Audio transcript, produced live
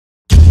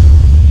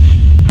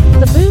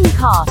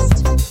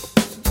Boomcast.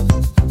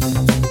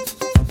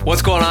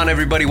 What's going on,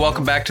 everybody?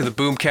 Welcome back to the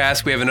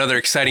Boomcast. We have another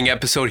exciting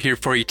episode here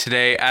for you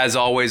today. As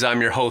always,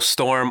 I'm your host,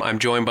 Storm. I'm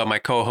joined by my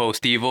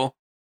co-host, Evil.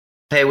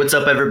 Hey, what's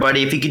up,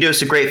 everybody? If you could do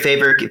us a great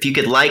favor, if you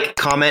could like,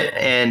 comment,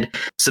 and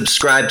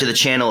subscribe to the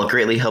channel, it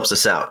greatly helps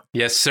us out.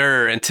 Yes,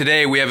 sir. And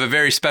today we have a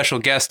very special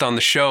guest on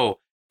the show,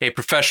 a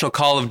professional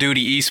Call of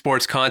Duty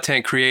esports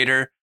content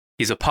creator.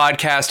 He's a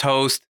podcast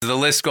host. The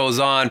list goes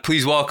on.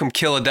 Please welcome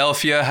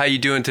Killadelphia. How you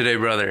doing today,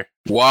 brother?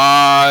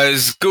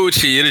 What's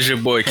Gucci? It is your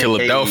boy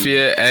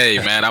Killadelphia. Hey,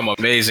 man, I'm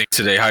amazing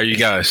today. How are you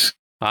guys?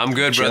 I'm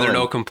good, brother.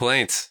 No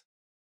complaints.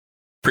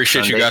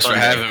 Appreciate you guys for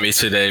having me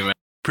today, man.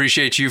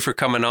 Appreciate you for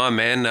coming on,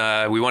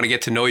 man. We want to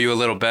get to know you a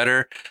little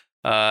better.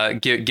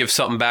 Give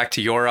something back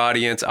to your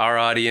audience, our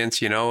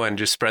audience, and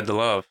just spread the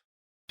love.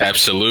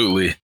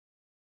 Absolutely.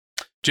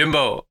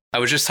 Jimbo, I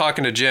was just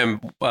talking to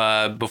Jim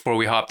before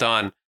we hopped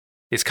on.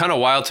 It's kind of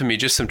wild to me,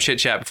 just some chit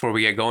chat before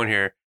we get going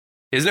here.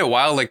 Isn't it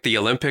wild? Like the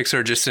Olympics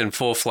are just in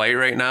full flight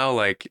right now.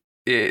 Like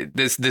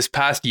this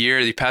past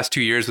year, the past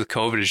 2 years with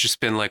COVID has just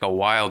been like a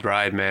wild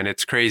ride, man.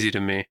 It's crazy to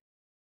me.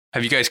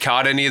 Have you guys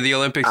caught any of the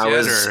Olympics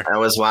yet? I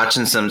was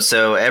watching some.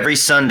 So every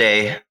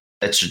Sunday,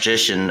 a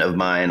tradition of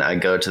mine, I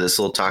go to this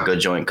little taco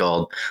joint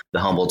called the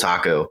Humble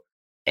Taco.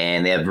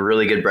 And they have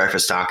really good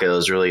breakfast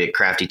tacos, really good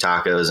crafty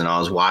tacos. And I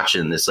was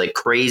watching this like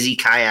crazy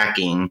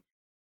kayaking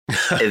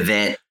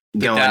event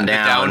going down. The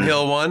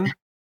downhill one?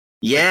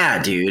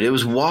 Yeah, dude. It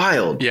was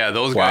wild. Yeah,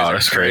 those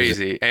guys are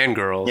crazy. And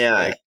girls.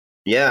 Yeah.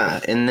 Yeah.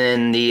 And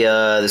then the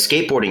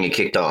skateboarding had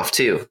kicked off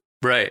too.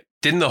 Right.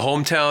 Didn't the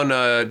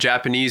hometown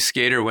Japanese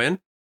skater win?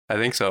 I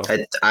think so.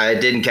 I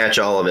didn't catch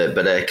all of it,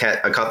 but I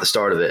caught the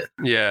start of it.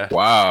 Yeah.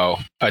 Wow.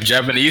 A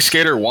Japanese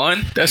skater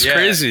won? That's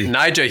crazy.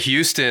 Nigel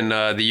Houston,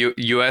 the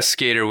U.S.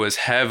 skater, was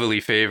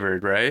heavily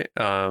favored, right?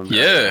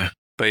 Yeah.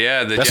 But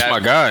yeah, that's my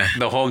guy.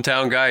 The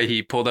hometown guy,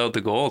 he pulled out the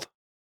gold.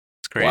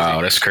 It's crazy.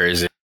 Wow, that's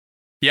crazy.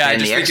 Yeah,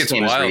 and I just think it's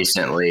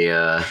wild.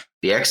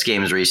 The X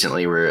Games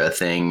recently were a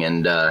thing,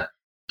 and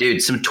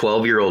dude, some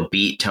 12-year-old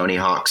beat Tony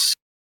Hawk's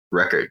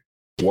record.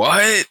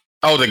 What?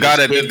 Oh, the guy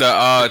that did the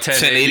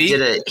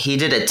 1080? He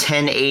did a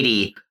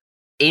 1080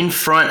 in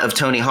front of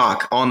Tony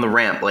Hawk on the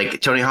ramp. Like,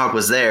 Tony Hawk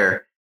was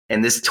there,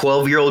 and this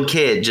 12-year-old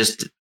kid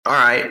just, all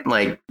right,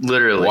 like,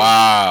 literally.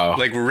 Wow.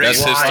 Like,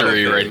 that's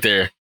history right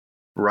there.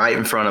 Right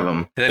in front of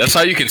him. That's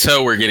how you can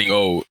tell we're getting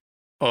old.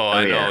 Oh,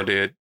 I know,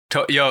 dude.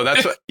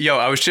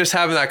 I was just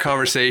having that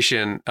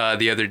conversation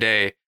the other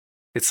day.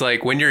 It's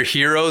like when your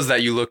heroes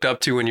that you looked up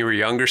to when you were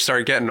younger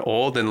start getting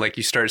old and like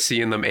you start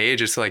seeing them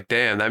age, it's like,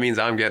 damn, that means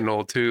I'm getting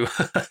old too.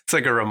 It's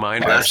like a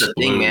reminder. That's the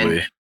thing,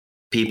 man.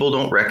 People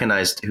don't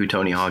recognize who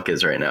Tony Hawk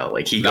is right now.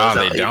 Like he goes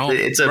out. They don't.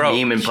 It's a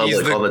meme in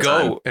public all the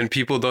time. And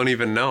people don't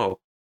even know.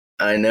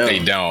 I know. They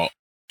don't.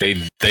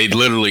 They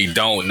literally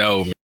don't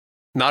know.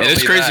 And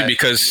it's crazy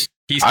because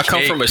I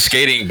come from a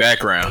skating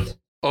background.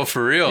 Oh,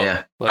 for real?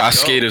 Yeah. I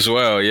skate as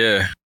well,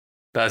 yeah.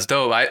 That's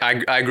dope.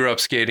 I grew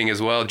up skating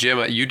as well. Jim,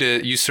 you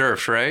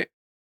surfed, right?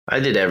 I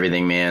did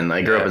everything, man.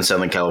 I grew up in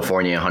Southern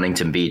California,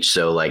 Huntington Beach.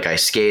 So like I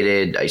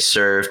skated, I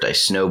surfed, I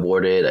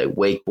snowboarded, I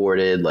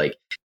wakeboarded, like,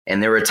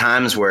 and there were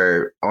times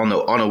where on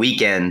a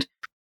weekend,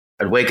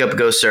 I'd wake up,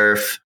 go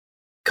surf,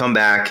 come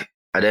back,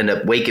 I'd end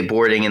up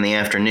wakeboarding in the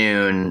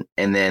afternoon,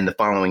 and then the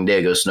following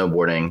day go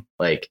snowboarding.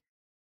 Like,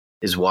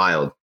 is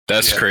wild.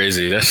 That's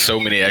crazy. That's so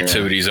many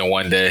activities in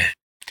one day.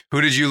 Who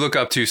did you look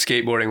up to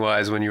skateboarding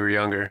wise when you were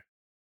younger?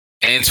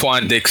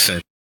 Antoine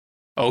Dixon.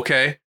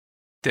 Okay.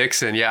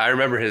 Dixon. Yeah, I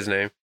remember his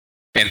name.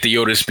 And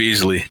Theodis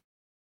Beasley.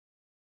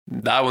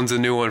 That one's a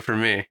new one for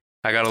me.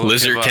 I got to look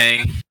Lizard him up.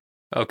 King.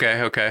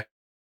 Okay.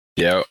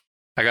 Yep.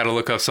 I got to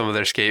look up some of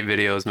their skate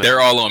videos, man.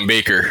 They're all on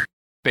Baker.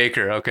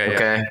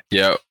 Okay.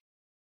 Yep.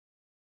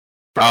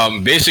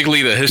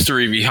 Basically the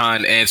history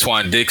behind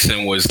Antoine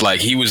Dixon was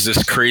like he was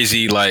this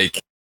crazy like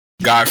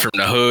guy from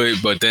the hood,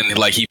 but then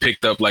like he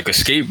picked up like a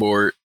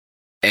skateboard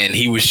and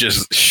he was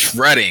just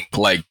shredding,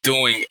 like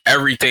doing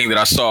everything that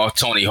I saw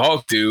Tony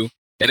Hawk do.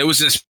 And it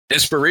was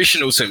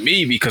inspirational to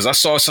me because I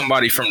saw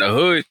somebody from the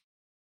hood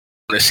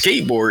on a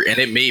skateboard and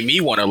it made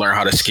me want to learn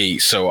how to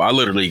skate. So I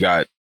literally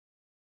got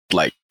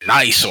like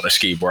nice on a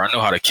skateboard. I know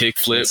how to kick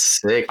flip.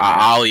 Sick,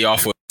 I ollie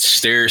off of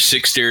stairs.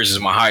 6 stairs is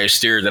my highest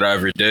stair that I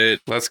ever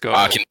did. Let's go.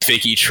 I can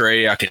fakie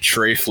tray. I can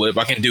tray flip.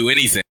 I can do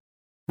anything.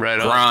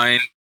 Right on.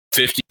 Grind,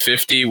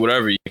 50-50,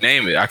 whatever you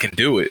name it. I can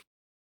do it.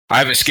 I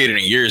haven't skated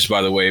in years,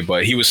 by the way,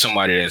 but he was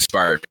somebody that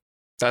inspired me.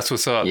 That's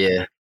what's up.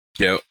 Yeah.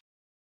 Yep.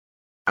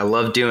 I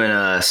love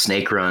doing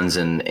snake runs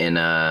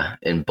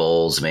in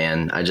bowls,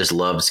 man. I just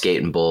love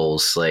skating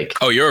bowls. Like,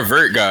 oh, you're a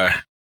vert guy.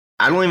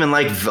 I don't even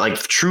like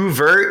true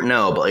vert,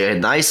 no, but like a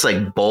nice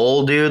like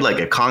bowl, dude,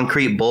 like a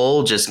concrete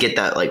bowl. Just get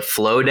that like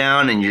flow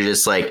down, and you're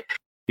just like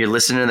you're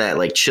listening to that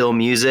like chill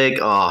music.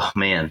 Oh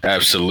man,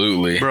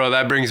 absolutely, bro.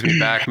 That brings me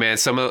back, man.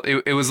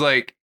 It was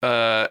like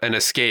an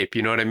escape.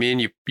 You know what I mean?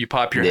 You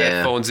pop your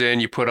headphones in,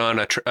 you put on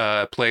a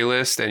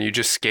playlist, and you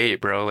just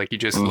skate, bro. Like you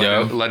just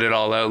let it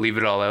all out, leave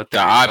it all out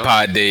there. The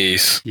iPod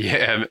days.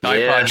 Yeah,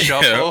 iPod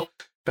Shuffle.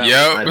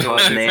 Yep.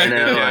 iPod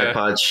Nano,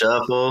 iPod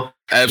Shuffle.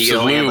 You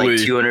only have like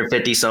Absolutely.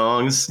 250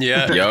 songs.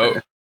 Yeah. Yo,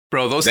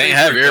 Bro, those they things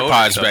didn't have were goated,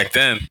 AirPods though. back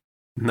then.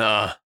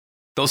 Nah.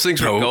 Those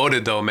things were Nope.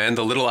 goated, though, man.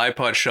 The little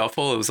iPod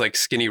Shuffle, it was like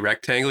skinny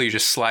rectangle. You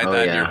just slide Oh,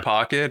 that in yeah. your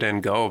pocket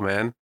and go,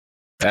 man.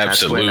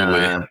 Absolutely.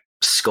 That's when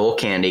Skull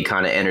Candy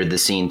kind of entered the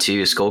scene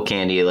too. Skull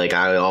Candy, like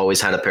I always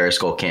had a pair of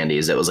Skull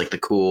Candies. That was like the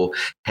cool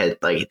pair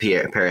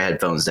of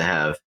headphones to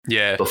have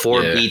Yeah,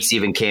 before Yeah. Beats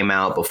even came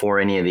out. Before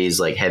any of these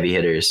like heavy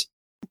hitters.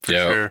 for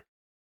Yeah. sure.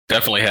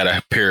 Definitely had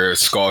a pair of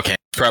Skull Candies.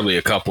 Probably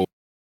a couple.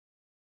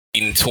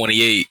 In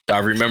 28, I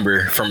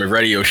remember from a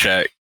Radio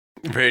Shack.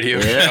 Radio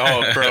Yeah.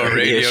 Oh, bro,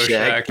 Radio Shack,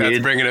 Shack. That's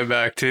dude. bringing it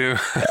back, too.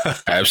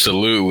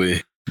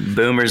 Absolutely.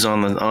 Boomers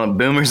on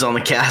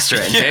the cast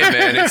right now. Hey,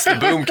 man, it's the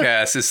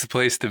Boomcast. It's the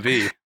place to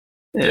be.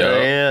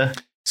 Yeah.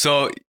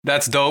 So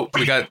that's dope.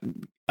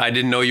 I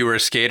didn't know you were a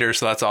skater,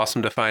 so that's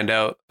awesome to find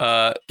out.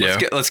 Yeah.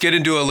 Let's get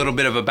into a little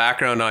bit of a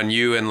background on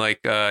you and like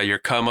your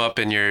come up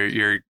and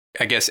your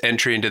I guess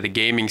entry into the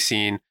gaming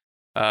scene.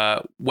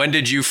 When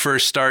did you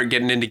first start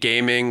getting into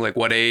gaming? Like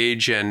what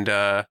age? And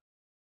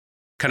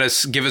kind of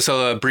give us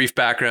a brief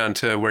background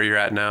to where you're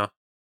at now.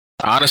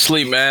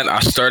 Honestly, man, I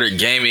started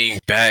gaming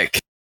back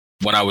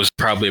when I was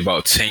probably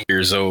about 10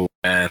 years old,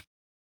 man.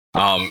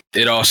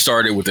 It all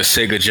started with the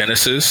Sega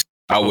Genesis.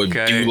 I would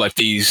Okay. do like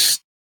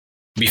these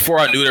before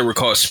I knew they were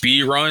called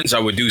speed runs. I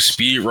would do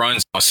speed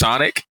runs on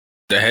Sonic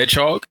the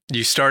Hedgehog.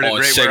 You started On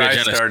right where Sega I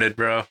Genesis. started,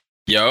 bro.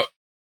 Yep,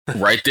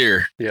 right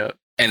there. Yeah.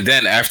 And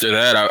then after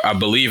that, I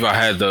believe I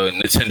had the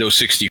Nintendo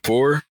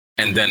 64,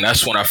 and then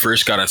that's when I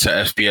first got into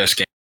FPS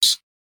games,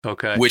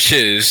 Okay. which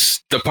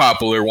is the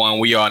popular one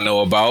we all know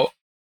about,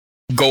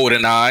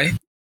 GoldenEye,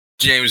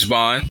 James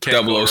Bond,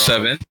 Can't go wrong.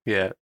 007.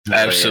 Yeah.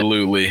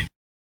 Absolutely.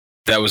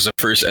 That was the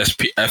first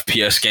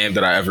FPS game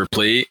that I ever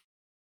played.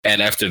 And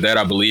after that,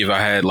 I believe I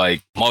had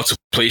like multiple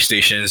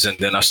PlayStations, and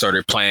then I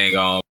started playing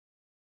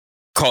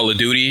Call of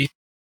Duty,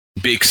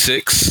 Big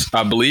Six,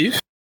 I believe.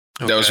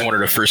 That was Okay. one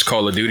of the first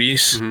Call of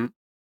Duties. Mhm.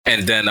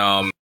 And then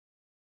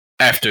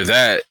after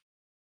that,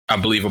 I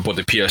believe I bought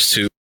the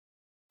PS2.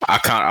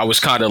 I was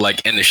kind of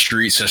like in the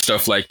streets and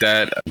stuff like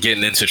that,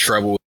 getting into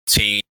trouble with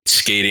teens,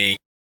 skating.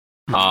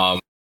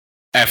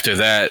 After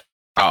that,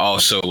 I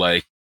also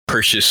like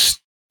purchased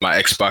my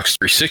Xbox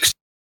 360.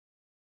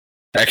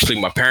 Actually,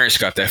 my parents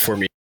got that for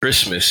me for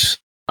Christmas.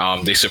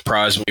 They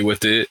surprised me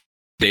with it.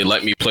 They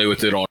let me play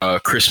with it on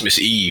Christmas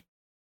Eve,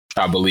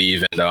 I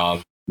believe.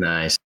 And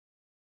Nice.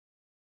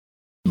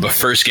 the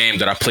first game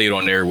that I played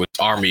on there was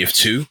Army of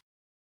Two.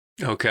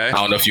 Okay. I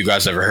don't know if you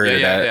guys ever heard Yeah,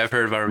 of that. yeah, I've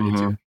heard of Army Mhm.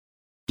 too.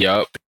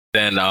 Yep.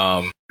 Then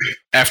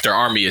after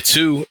Army of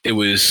Two, it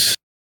was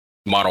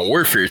Modern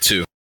Warfare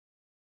 2.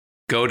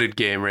 Goated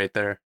game right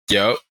there.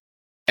 Yep.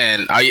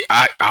 And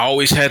I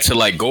always had to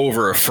like go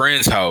over a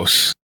friend's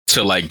house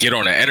to like get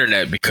on the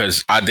internet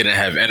because I didn't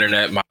have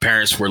internet. My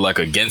parents were like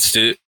against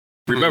it.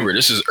 Remember,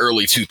 this is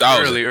early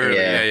 2000. Early.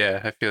 Yeah.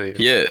 Yeah. I feel you.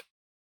 Yeah.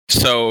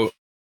 So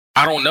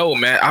I don't know,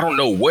 man. I don't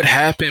know what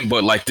happened,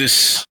 but like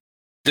this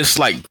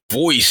like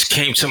voice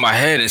came to my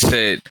head and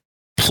said,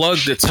 plug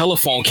the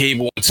telephone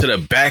cable into the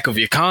back of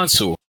your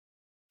console.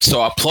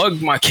 So I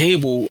plugged my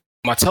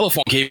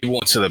telephone cable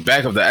into the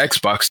back of the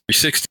Xbox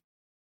 360.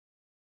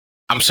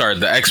 I'm sorry,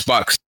 the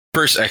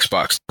first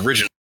Xbox,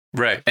 original.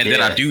 Right. And then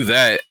Yeah. I do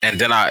that, and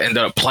then I ended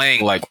up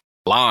playing like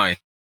line,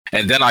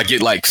 and then I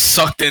get like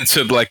sucked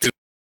into like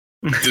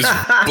this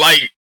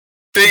like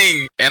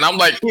thing, and I'm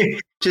like,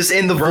 Just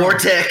in the Bro.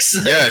 vortex.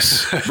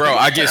 yes, bro,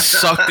 I get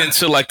sucked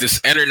into like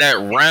this internet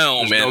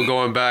realm, There's no and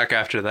going back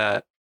after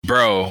that.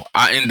 bro,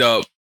 I end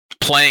up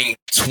playing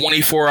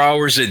 24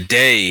 hours a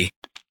day,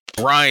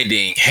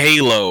 grinding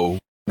Halo,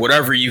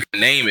 whatever you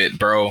can name it,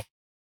 bro.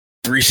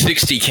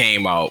 360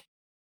 came out.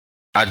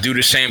 I do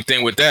the same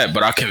thing with that,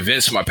 but I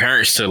convinced my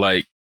parents to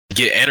like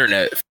get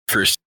internet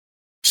first.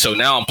 So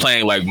now I'm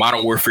playing like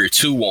Modern Warfare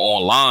 2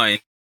 online,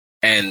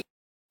 and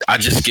I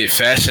just get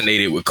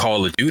fascinated with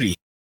Call of Duty,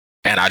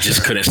 and I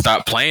just couldn't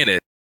stop playing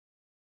it.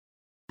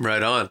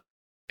 Right on.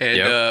 And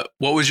Yep.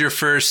 what was your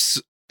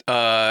first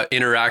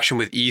interaction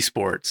with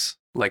esports?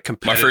 Like My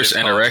competitive first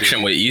Call of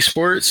interaction Duty? with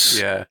esports,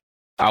 Yeah.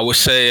 I would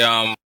say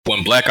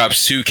when Black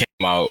Ops 2 came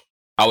out,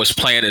 I was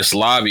playing this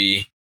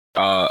lobby,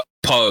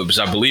 pubs.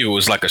 I believe it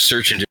was like a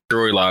search and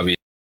destroy lobby.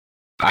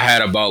 I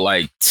had about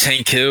like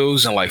 10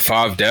 kills and like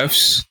 5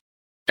 deaths.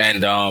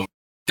 And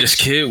this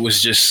kid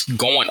was just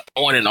going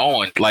on and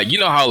on. Like, you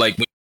know how like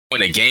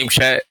when a game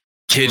chat,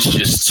 kids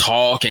just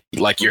talk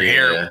and like you're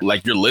hearing,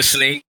 like you're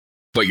listening,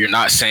 but you're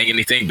not saying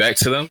anything back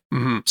to them.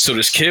 Mm-hmm. So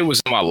this kid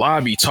was in my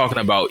lobby talking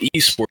about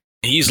esports.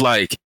 He's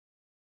like,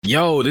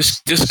 yo,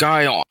 this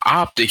guy on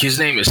Optic, his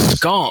name is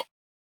Skunk.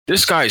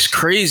 This guy's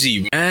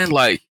crazy, man.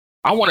 Like,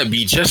 I want to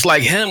be just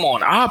like him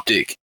on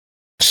Optic.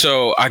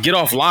 So I get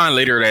offline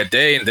later that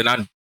day, and then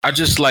I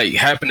just like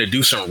happen to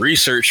do some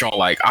research on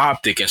like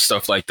Optic and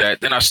stuff like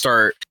that. Then I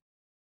start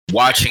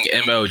watching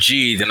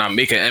MLG. Then I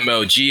make an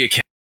MLG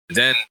account.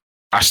 Then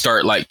I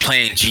start like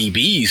playing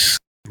GBs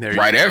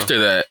right after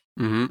that.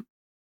 Mm-hmm.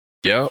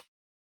 Yep.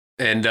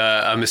 And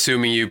I'm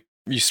assuming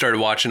you started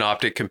watching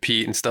Optic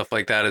compete and stuff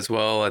like that as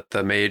well at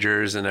the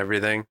majors and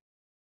everything.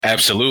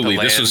 Absolutely.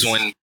 The This was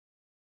lands.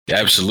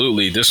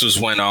 when This was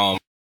when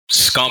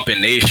Scump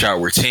and Nadeshot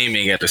were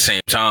teaming at the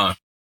same time.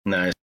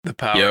 Nice. The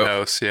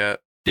powerhouse, yeah.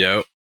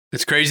 Yep.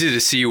 It's crazy to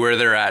see where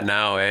they're at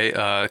now,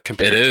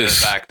 compared It to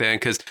is. back then.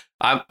 Because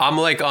I'm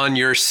like on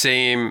your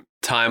same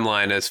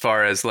timeline as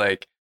far as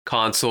like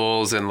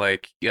consoles and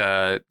like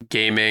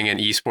gaming and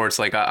esports.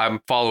 Like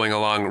I'm following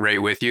along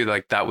right with you.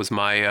 Like that was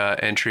my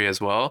entry as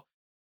well.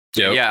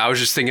 Yep. Yeah, I was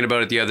just thinking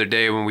about it the other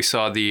day when we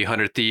saw the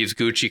 100 Thieves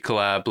Gucci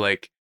collab.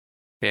 Like,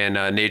 and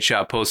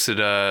Nadeshot posted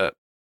a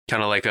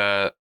kind of like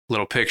a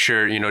little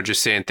picture, you know,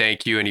 just saying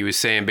thank you, and he was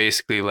saying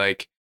basically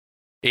like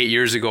 8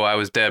 years ago I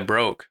was dead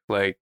broke.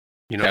 Like,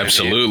 you know, what I mean?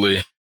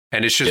 Absolutely.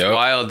 And it's just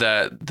wild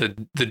that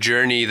the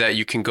journey that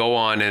you can go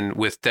on and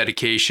with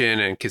dedication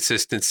and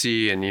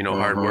consistency and, you know,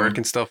 hard work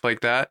and stuff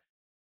like that.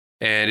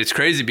 And it's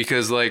crazy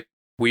because like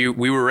we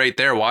were right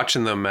there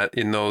watching them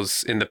in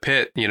the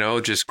pit, you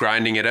know, just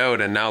grinding it out.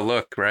 And now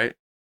look, right?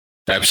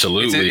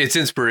 Absolutely. It's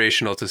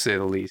inspirational to say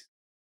the least.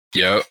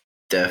 Yep.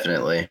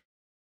 Definitely.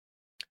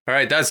 All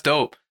right. That's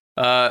dope.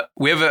 I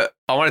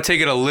want to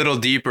take it a little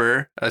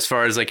deeper as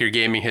far as like your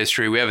gaming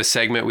history. We have a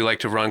segment we like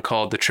to run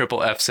called the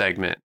Triple F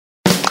segment.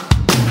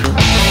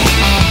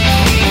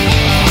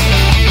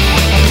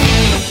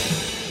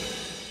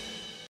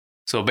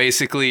 So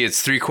basically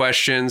it's 3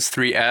 questions,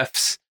 3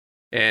 Fs,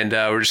 and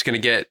we're just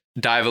going to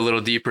dive a little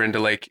deeper into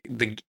like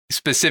the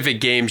specific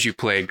games you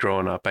played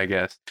growing up, I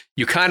guess.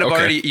 You kind of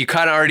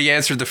already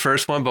answered the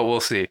first one, but we'll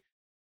see.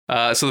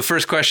 So the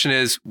first question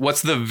is,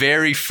 what's the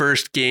very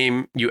first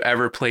game you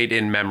ever played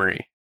in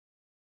memory?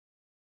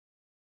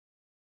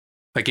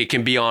 Like it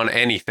can be on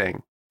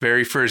anything.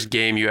 Very first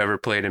game you ever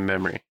played in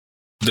memory.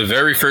 The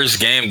very first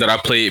game that I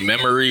played in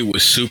memory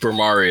was Super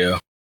Mario.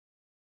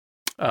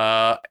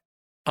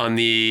 On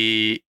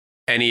the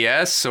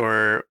NES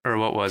or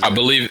what was it? I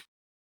believe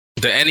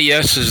the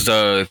NES is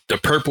the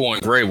purple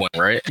and gray one,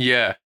 right?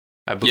 Yeah.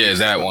 I believe Yeah,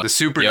 that one. The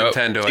Super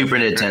Nintendo. Super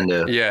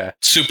Nintendo. Yeah.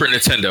 Super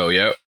Nintendo,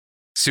 yep.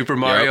 Super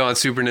Mario on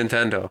Super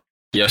Nintendo.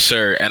 Yes,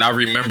 sir. And I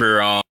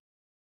remember,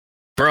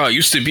 bro, I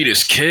used to be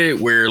this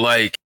kid where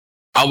like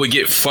I would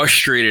get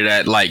frustrated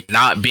at like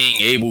not being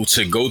able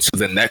to go to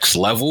the next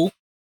level.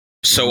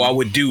 So I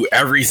would do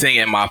everything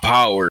in my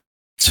power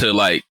to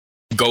like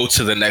go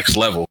to the next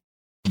level.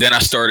 Then I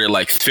started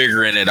like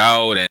figuring it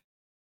out, and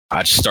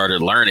I just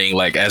started learning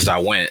like as I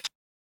went.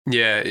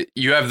 Yeah,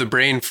 you have the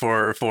brain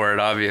for it,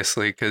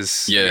 obviously,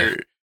 because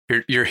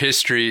your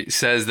history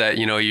says that,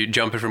 you know, you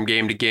jumping from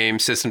game to game,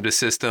 system to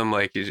system,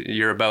 like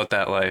you're about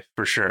that life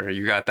for sure.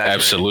 You got that.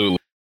 Absolutely.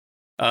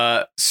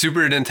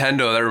 Super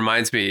Nintendo. That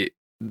reminds me,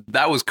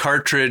 that was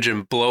cartridge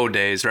and blow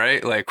days,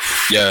 right? Like,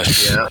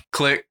 yes,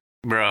 click,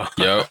 bro.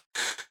 Yep.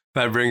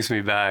 That brings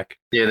me back.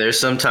 Yeah, there's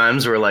some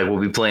times where like we'll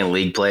be playing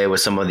League Play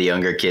with some of the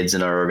younger kids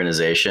in our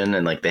organization,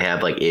 and like they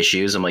have like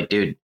issues. I'm like,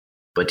 dude,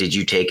 but did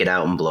you take it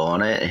out and blow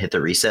on it and hit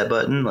the reset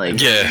button? Like,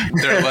 yeah,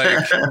 they're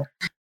like,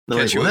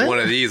 catch you with what? one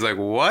of these. Like,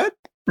 what?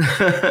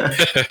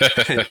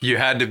 You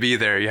had to be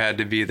there. You had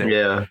to be there.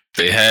 Yeah,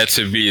 they had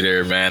to be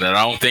there, man, and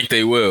I don't think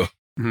they will.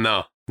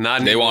 No,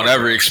 not they anymore. won't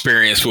ever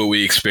experience what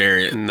we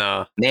experienced.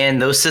 No, man,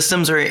 those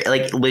systems are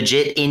like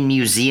legit in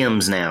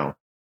museums now.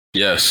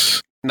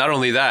 Yes. Not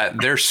only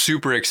that, they're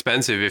super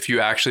expensive. If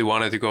you actually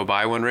wanted to go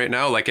buy one right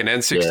now, like an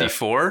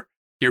N64,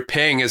 you're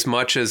paying as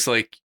much as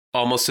like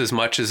almost as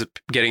much as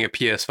getting a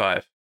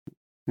PS5.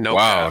 No,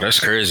 wow, that's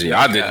crazy.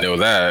 I didn't know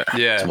that.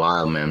 Yeah, it's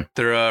wild, man.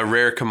 They're a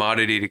rare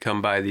commodity to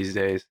come by these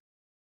days.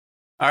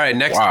 All right,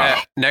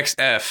 next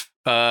F.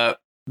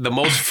 The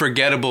most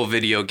forgettable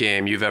video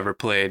game you've ever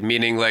played.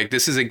 Meaning, like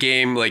this is a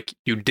game like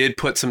you did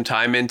put some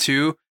time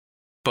into,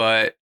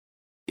 but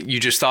you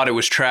just thought it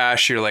was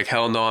trash. You're like,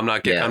 hell no, I'm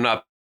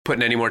not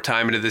putting any more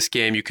time into this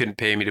game. You couldn't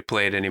pay me to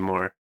play it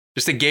anymore.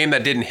 Just a game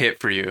that didn't hit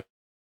for you.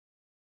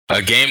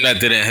 A game that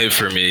didn't hit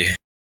for me.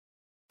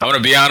 I'm going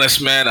to be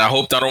honest, man. I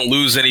hope I don't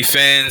lose any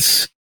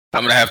fans.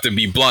 I'm going to have to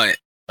be blunt.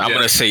 I'm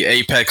going to say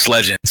Apex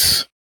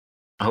Legends.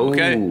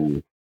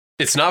 Okay.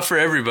 It's not for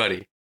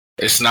everybody.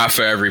 It's not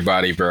for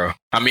everybody, bro.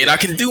 I mean, I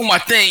can do my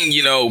thing,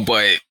 you know,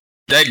 but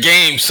that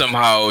game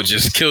somehow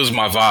just kills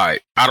my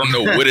vibe. I don't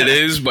know what it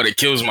is, but it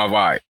kills my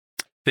vibe.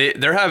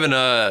 They're having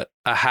a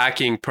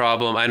hacking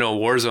problem. I know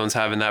Warzone's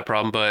having that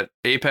problem, but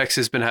Apex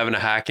has been having a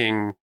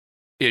hacking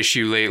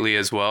issue lately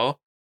as well,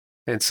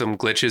 and some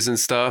glitches and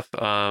stuff.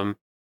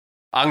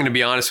 I'm going to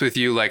be honest with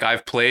you. Like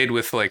I've played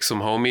with like some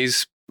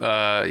homies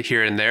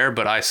here and there,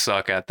 but I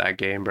suck at that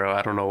game, bro.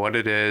 I don't know what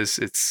it is.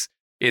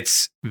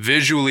 It's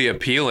visually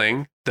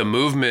appealing. The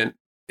movement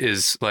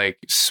is like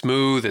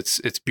smooth. It's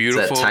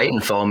beautiful. It's that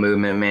Titanfall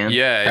movement, man.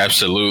 Yeah,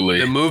 absolutely.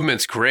 The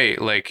movement's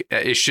great. Like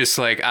it's just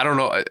like, I don't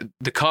know.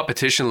 The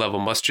competition level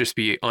must just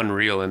be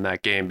unreal in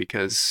that game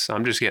because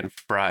I'm just getting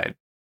fried.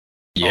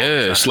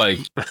 Yeah, it's like,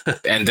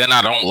 and then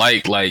I don't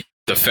like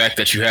the fact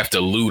that you have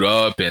to loot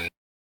up and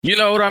you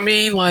know what I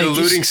mean? Like the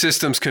looting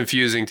system's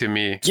confusing to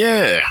me.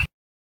 Yeah.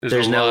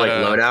 There's no like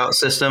loadout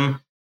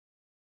system.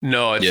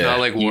 No, it's not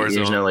like Warzone.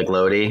 There's no like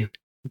loady.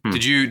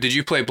 Did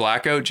you play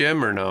Blackout,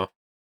 Jim, or no?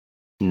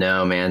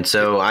 No, man.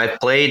 So I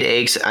played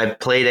Apex.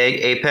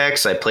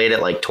 I played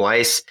it like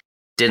twice.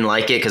 Didn't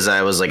like it because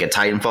I was like a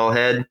Titanfall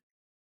head,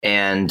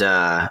 and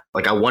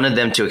like I wanted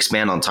them to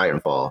expand on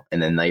Titanfall,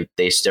 and then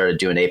they started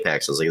doing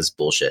Apex. I was like, this is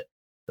bullshit.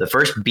 The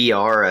first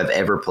BR I've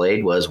ever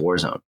played was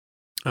Warzone.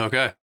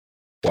 Okay.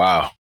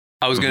 Wow.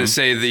 I was going to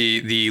say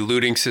the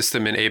looting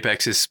system in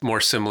Apex is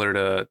more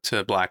similar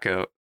to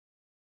Blackout.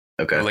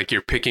 Okay. Where, like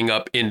you're picking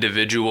up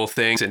individual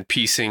things and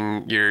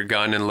piecing your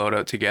gun and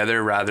loadout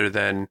together rather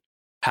than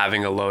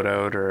having a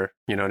loadout or,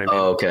 you know what I mean?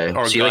 Oh, okay.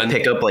 Or so you like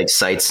pick up like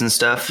sights and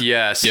stuff?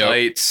 Yeah,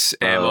 sights,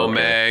 ammo, okay.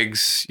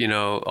 mags, you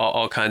know,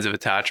 all kinds of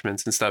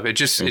attachments and stuff. It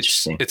just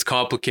it's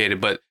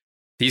complicated, but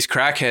these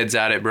crackheads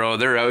at it, bro,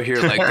 they're out here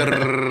like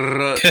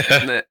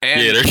and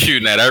yeah, they're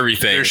shooting at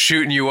everything. They're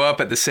shooting you up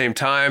at the same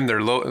time.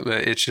 They're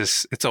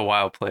it's a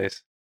wild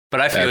place.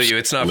 But I feel you,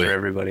 it's not for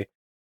everybody.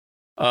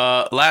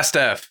 Last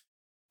F.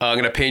 I'm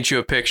going to paint you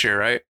a picture,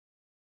 right?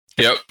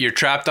 Yep. You're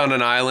trapped on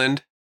an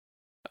island.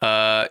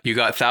 You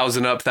got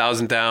 1,000 up,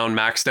 1,000 down,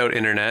 maxed out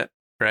internet,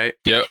 right?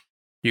 Yep.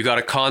 You got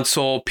a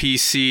console,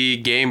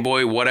 PC, Game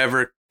Boy,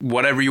 whatever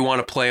you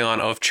want to play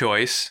on of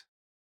choice.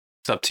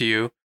 It's up to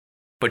you.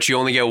 But you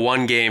only get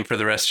one game for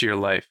the rest of your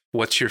life.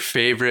 What's your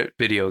favorite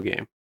video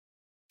game?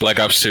 Black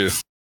Ops 2.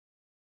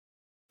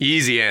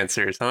 Easy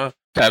answers, huh?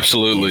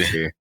 Absolutely.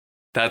 Easier.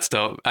 That's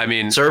dope. I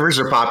mean, servers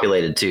are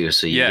populated too,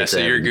 so so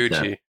you're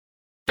Gucci.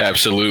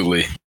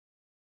 Absolutely.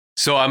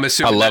 So I'm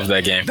assuming I love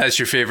that game. That's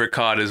your favorite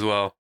COD as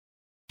well.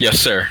 Yes,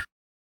 sir.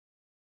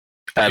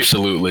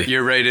 Absolutely.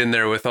 You're right in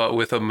there with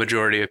a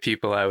majority of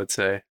people, I would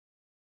say.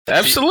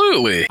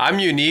 Absolutely. I'm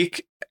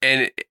unique,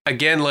 and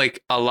again,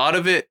 like a lot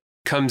of it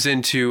comes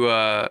into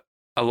a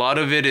lot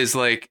of it is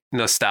like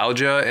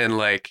nostalgia and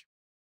like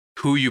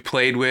who you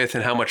played with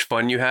and how much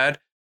fun you had.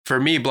 For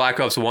me, Black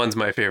Ops 1's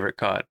my favorite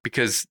COD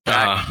because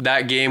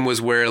that game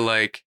was where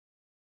like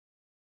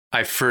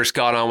I first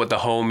got on with the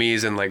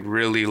homies and like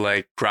really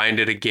like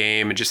grinded a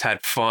game and just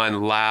had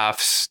fun,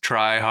 laughs,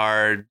 try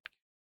hard,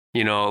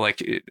 you know,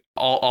 like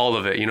all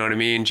of it, you know what I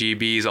mean?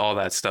 GBs, all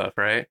that stuff,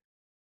 right?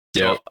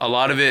 Yeah. So a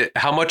lot of it,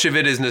 how much of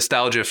it is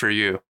nostalgia for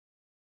you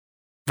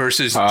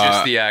versus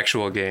just the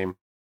actual game?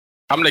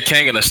 I'm the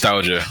king of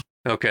nostalgia.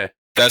 Okay.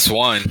 That's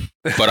one.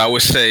 But I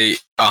would say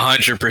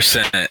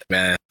 100%,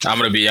 man. I'm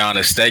going to be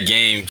honest. That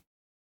game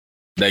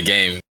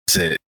is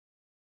it.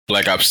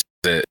 Black Ops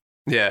is it.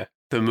 Yeah.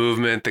 The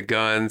movement, the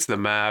guns, the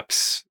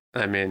maps.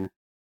 I mean,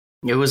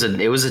 it was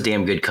a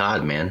damn good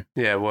COD, man.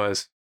 Yeah, it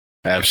was.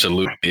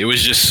 Absolutely. It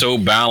was just so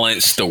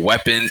balanced. The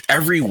weapon,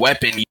 every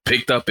weapon you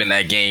picked up in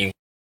that game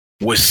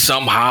was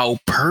somehow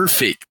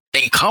perfect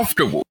and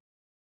comfortable.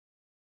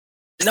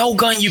 No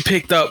gun you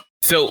picked up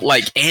felt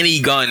like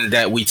any gun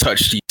that we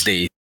touch these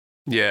days.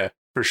 Yeah,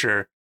 for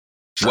sure.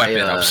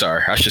 Weapon, I'm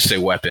sorry. I should say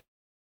weapon.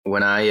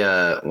 When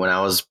I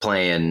was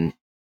playing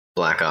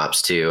Black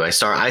Ops 2, I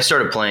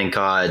started playing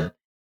COD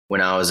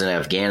when I was in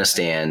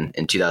Afghanistan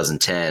in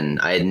 2010.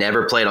 I had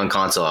never played on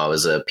console. I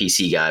was a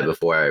PC guy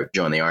before I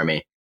joined the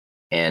army.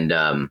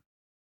 And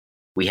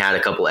we had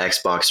a couple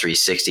Xbox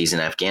 360s in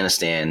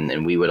Afghanistan,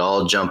 and we would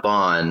all jump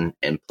on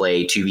and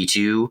play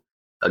 2v2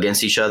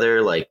 against each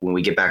other, like when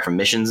we get back from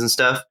missions and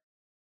stuff.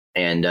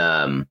 And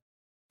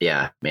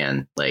yeah,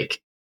 man,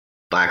 like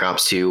Black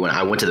Ops 2, when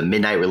I went to the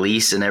midnight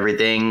release and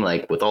everything,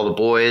 like with all the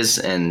boys,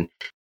 and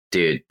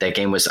dude, that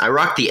game was, I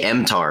rocked the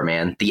MTAR,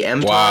 man. The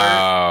MTAR,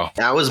 wow.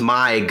 That was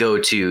my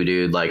go-to,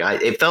 dude. Like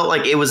it felt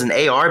like it was an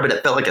AR, but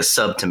it felt like a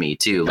sub to me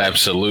too. Like,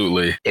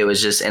 absolutely. It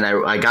was just, and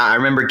I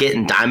remember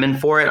getting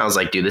diamond for it. I was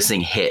like, dude, this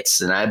thing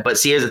hits. But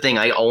see, here's the thing.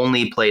 I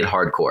only played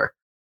hardcore.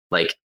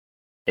 Like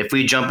if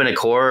we jump into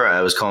core, I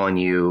was calling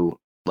you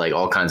like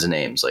all kinds of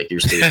names. Like you're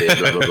stupid,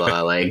 blah, blah,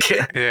 blah. Like,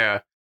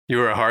 yeah, you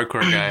were a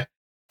hardcore guy.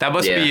 That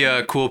must be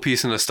a cool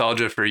piece of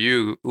nostalgia for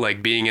you.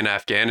 Like being in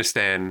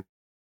Afghanistan,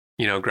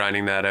 you know,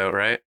 grinding that out,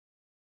 right?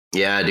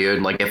 Yeah,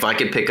 dude. Like if I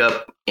could pick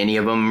up any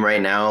of them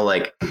right now,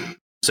 like,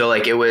 so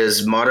like it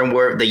was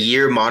the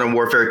year Modern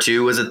Warfare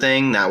 2 was a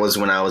thing. That was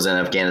when I was in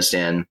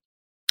Afghanistan.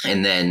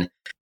 And then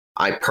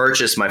I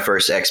purchased my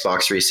first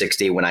Xbox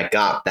 360 when I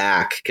got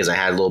back because I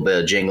had a little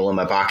bit of jingle in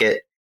my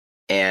pocket.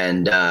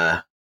 And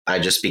I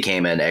just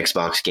became an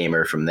Xbox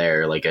gamer from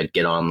there. Like I'd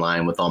get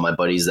online with all my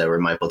buddies that were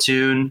in my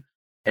platoon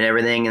and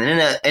everything. And then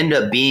it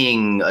ended up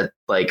being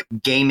like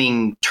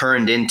gaming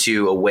turned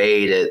into a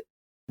way to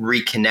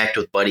reconnect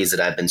with buddies that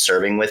I've been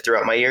serving with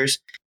throughout my years.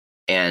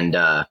 And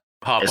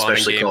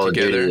especially Call of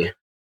Duty.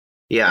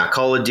 Yeah,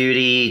 Call of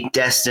Duty,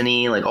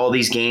 Destiny, like all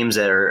these games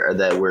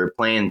that we're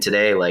playing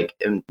today. Like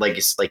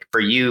it's like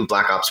for you,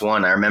 Black Ops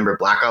 1. I remember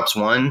Black Ops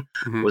 1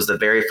 was the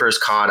very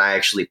first COD I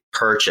actually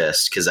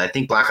purchased because I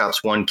think Black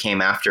Ops 1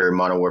 came after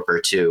Modern Warfare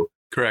 2.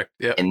 Correct.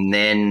 Yeah. And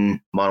then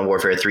Modern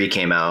Warfare 3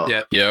 came out.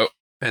 Yep.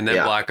 And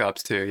then Black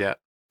Ops 2. Yeah.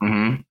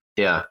 Mm-hmm.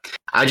 Yeah.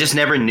 I just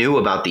never knew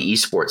about the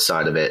esports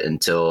side of it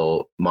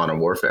until Modern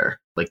Warfare,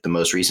 like the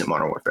most recent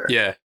Modern Warfare.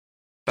 Yeah.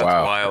 That's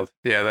wild.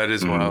 Yeah, that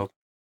is wild.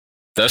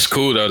 That's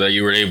cool though that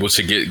you were able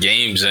to get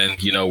games in,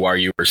 you know, while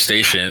you were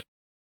stationed.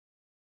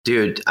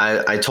 Dude,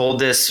 I told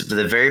this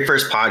the very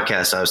first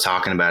podcast I was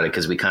talking about it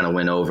because we kind of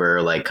went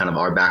over like kind of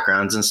our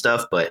backgrounds and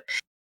stuff. But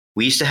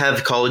we used to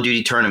have Call of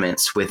Duty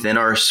tournaments within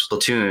our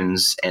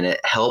splatoons, and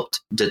it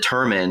helped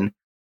determine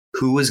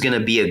who was going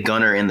to be a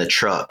gunner in the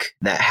truck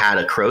that had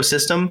a crow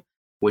system,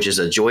 which is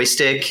a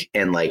joystick,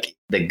 and like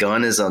the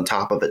gun is on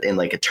top of it in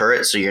like a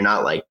turret. So you're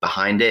not like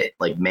behind it,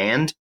 like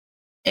manned.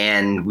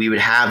 And we would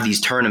have these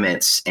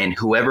tournaments, and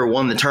whoever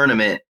won the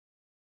tournament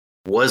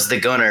was the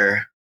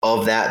gunner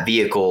of that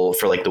vehicle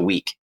for like the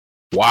week.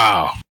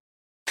 Wow.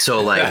 So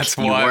like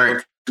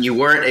you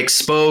weren't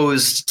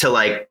exposed to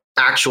like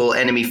actual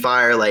enemy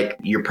fire like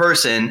your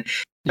person.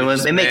 And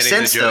it makes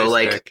sense though.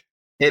 Like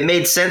it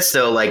made sense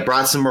though. Like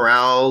brought some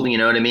morale. You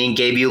know what I mean?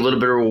 Gave you a little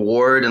bit of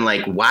reward. And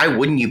like, why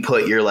wouldn't you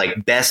put your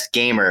like best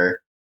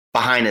gamer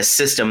behind a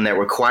system that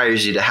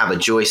requires you to have a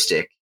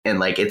joystick? And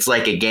like it's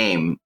like a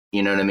game.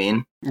 You know what I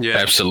mean? Yeah,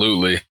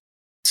 absolutely.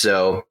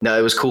 So no,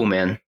 it was cool,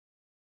 man.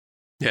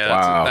 Yeah,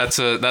 wow.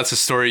 That's a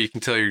story you can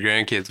tell your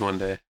grandkids one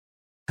day.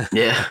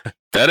 Yeah,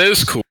 that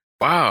is cool.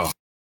 Wow.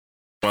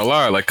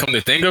 Well, like come to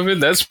think of it,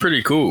 that's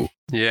pretty cool.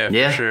 Yeah,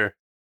 for sure.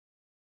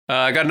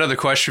 I got another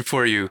question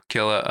for you,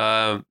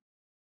 Killa.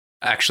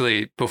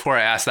 Actually, before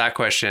I ask that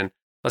question,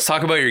 let's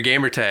talk about your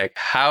gamer tag.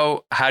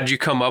 How'd you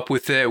come up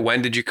with it?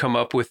 When did you come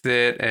up with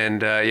it? And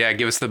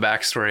give us the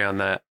backstory on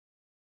that.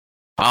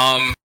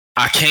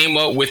 I came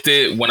up with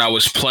it when I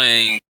was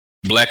playing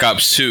Black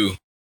Ops 2.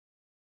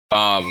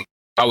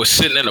 I was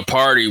sitting in a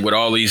party with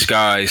all these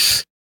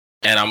guys,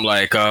 and I'm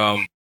like,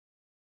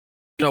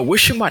 what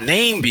should my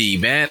name be,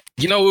 man?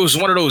 It was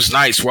one of those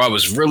nights where I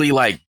was really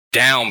like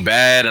down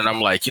bad, and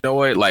I'm like, you know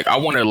what? Like, I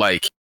want to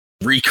like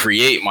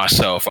recreate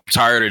myself. I'm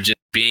tired of just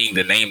being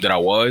the name that I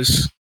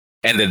was,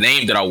 and the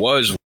name that I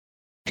was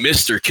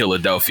Mr.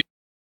 Killadelphia.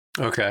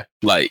 Okay.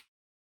 Like,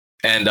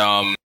 and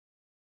I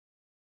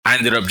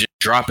ended up just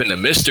dropping the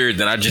Mr.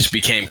 Then I just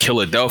became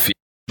Killadelphia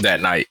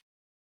that night.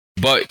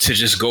 But to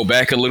just go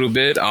back a little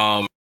bit,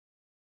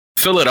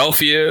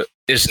 Philadelphia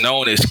is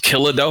known as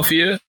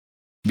Killadelphia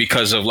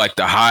because of like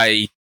the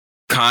high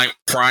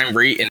crime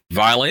rate and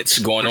violence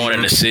going on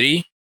in the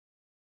city.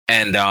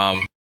 And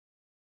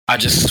I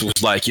just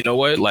was like, you know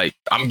what? Like,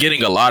 I'm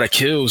getting a lot of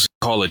kills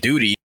in Call of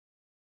Duty.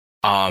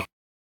 I'm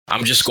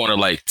just going to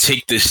like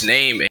take this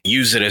name and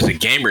use it as a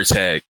gamer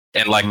tag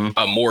in like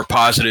a more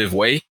positive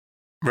way.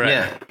 Right.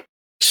 Yeah.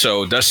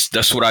 So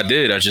that's what I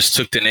did. I just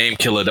took the name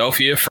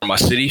Killadelphia from my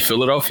city,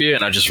 Philadelphia,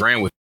 and I just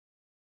ran with it.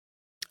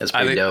 That's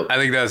pretty dope. I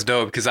think that's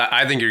dope because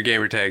I think your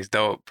gamer tag's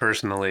dope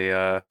personally.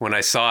 When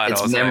I saw it,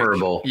 it's I was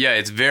memorable. Like, yeah,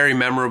 it's very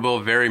memorable,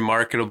 very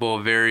marketable,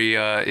 very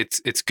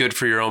it's good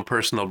for your own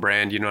personal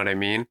brand. You know what I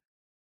mean?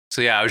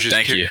 So yeah, I was just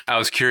I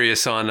was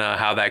curious on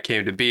how that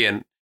came to be,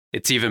 and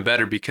it's even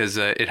better because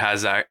it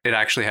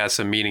actually has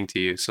some meaning to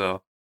you.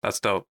 So that's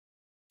dope.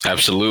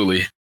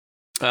 Absolutely.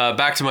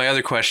 Back to my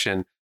other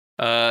question.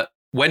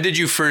 When did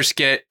you first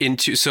get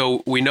into?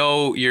 So we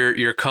know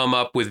your come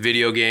up with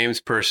video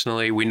games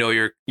personally. We know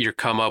your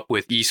come up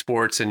with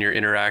esports and your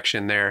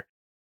interaction there.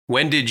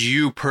 When did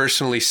you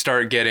personally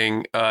start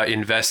getting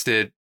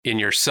invested in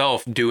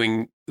yourself,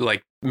 doing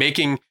like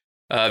making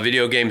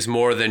video games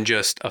more than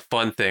just a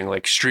fun thing,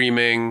 like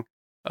streaming?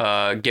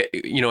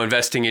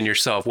 Investing in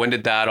yourself. When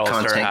did that all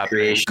start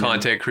happening?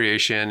 Content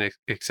creation,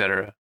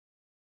 etc.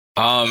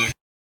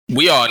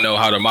 We all know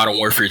how the Modern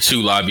Warfare 2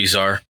 lobbies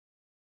are,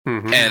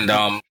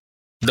 and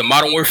the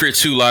Modern Warfare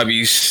 2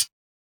 lobbies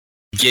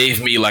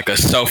gave me like a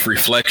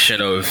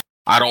self-reflection of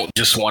I don't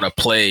just want to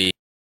play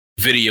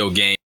video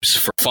games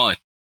for fun.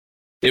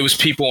 It was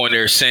people on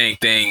there saying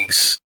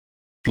things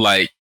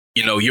like,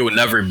 you will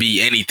never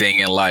be anything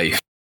in life.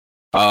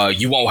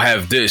 You won't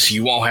have this,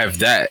 you won't have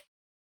that.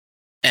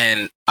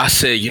 And I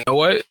said, you know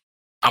what?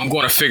 I'm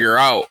going to figure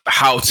out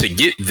how to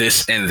get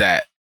this and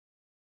that.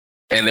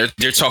 And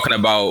they're talking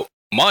about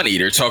money.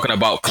 They're talking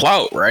about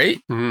clout, right?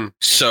 Mm-hmm.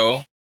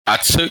 So I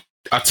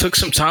took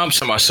some time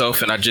to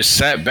myself and I just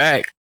sat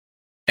back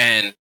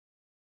and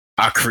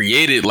I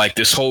created like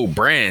this whole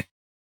brand.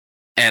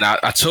 And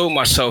I told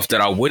myself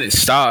that I wouldn't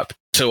stop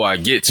till I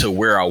get to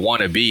where I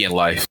want to be in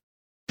life,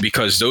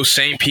 because those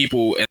same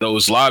people in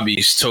those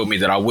lobbies told me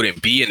that I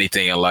wouldn't be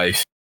anything in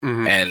life.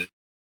 Mm-hmm. And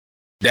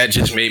that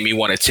just made me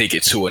want to take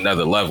it to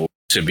another level,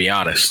 to be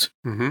honest.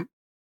 Mm-hmm.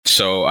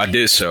 So I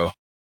did so.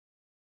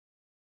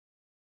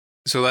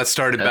 So that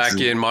started back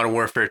in Modern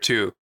Warfare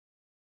 2.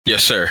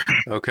 Yes, sir.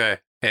 Okay.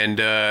 And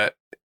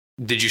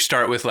did you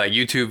start with like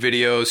YouTube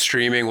videos,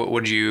 streaming?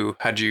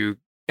 How'd you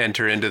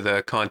enter into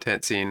the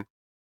content scene?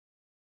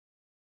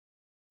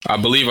 I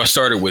believe I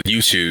started with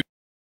YouTube.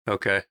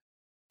 Okay.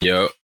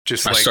 Yep.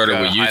 Just I like started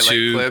with YouTube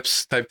highlight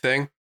clips type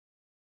thing?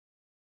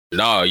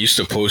 No, I used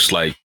to post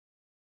like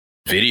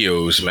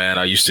videos, man.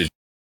 I used to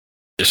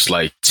just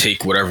like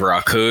take whatever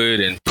I could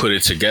and put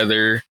it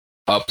together,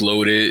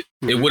 upload it.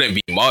 Mm-hmm. It wouldn't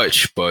be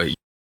much, but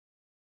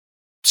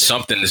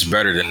something is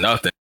better than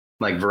nothing.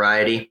 Like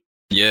variety?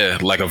 Yeah,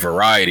 like a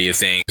variety of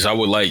things. I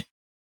would like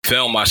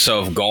film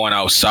myself going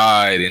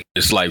outside and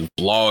just like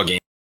vlogging,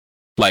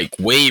 like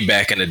way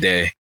back in the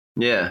day.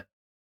 Yeah.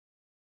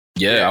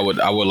 yeah,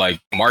 I would like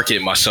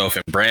market myself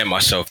and brand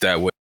myself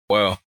that way.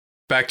 Well,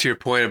 back to your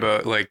point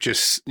about like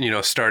just,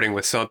 starting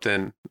with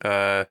something.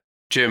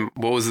 Jim,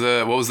 what was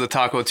the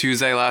Taco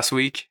Tuesday last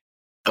week?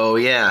 Oh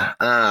yeah.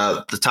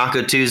 The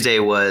Taco Tuesday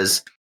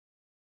was,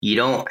 you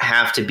don't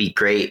have to be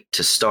great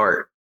to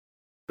start,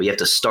 but you have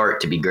to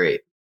start to be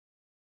great.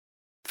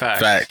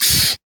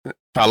 Facts.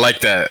 I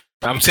like that.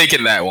 I'm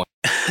taking that one.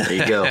 There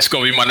you go. It's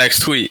going to be my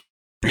next tweet.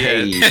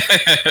 Hey.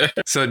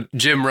 So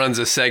Jim runs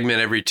a segment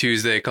every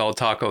Tuesday called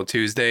Taco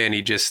Tuesday, and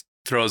he just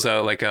throws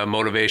out like a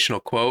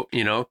motivational quote,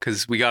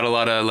 because we got a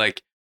lot of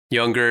like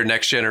younger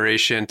next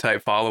generation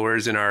type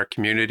followers in our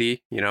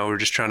community. We're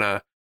just trying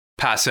to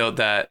pass out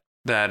that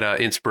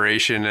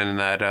inspiration and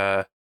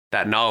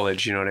that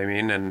knowledge, you know what I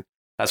mean? And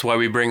that's why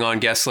we bring on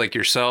guests like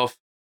yourself,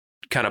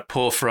 kind of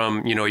pull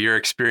from, your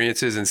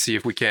experiences and see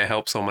if we can't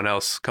help someone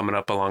else coming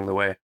up along the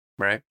way.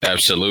 Right.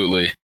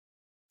 Absolutely.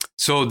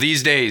 So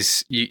these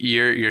days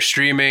you're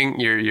streaming,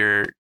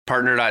 you're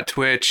partnered at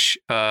Twitch,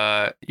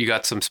 you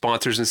got some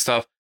sponsors and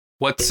stuff.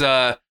 What's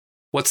the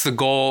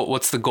goal?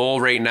 What's the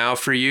goal right now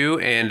for you?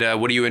 And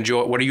what are you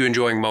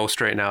enjoying most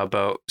right now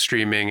about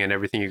streaming and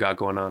everything you got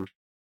going on?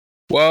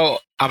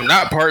 Well, I'm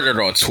not partnered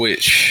on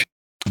Twitch,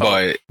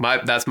 but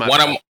that's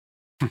my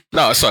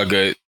no, it's all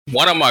good.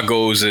 One of my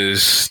goals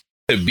is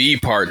to be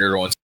partnered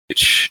on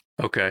Twitch.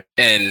 Okay.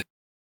 And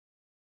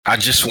I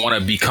just want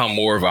to become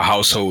more of a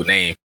household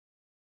name.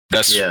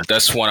 That's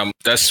one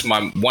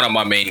of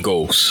my main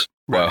goals.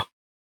 Right. Well,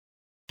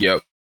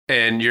 yep.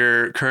 And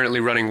you're currently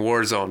running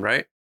Warzone,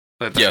 right?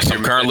 Yes,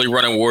 I'm currently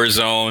running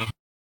Warzone.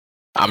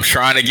 I'm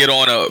trying to get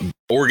on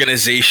a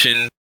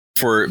organization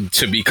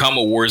to become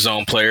a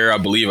Warzone player. I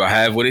believe I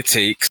have what it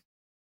takes.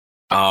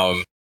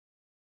 I'm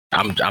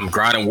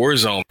grinding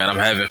Warzone, man. I'm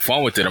having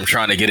fun with it. I'm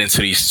trying to get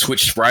into these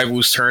Twitch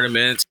Rivals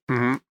tournaments.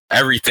 Mm-hmm.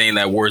 Everything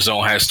that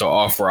Warzone has to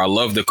offer. I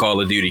love the Call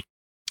of Duty.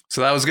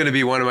 So that was going to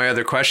be one of my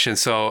other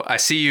questions. So I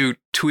see you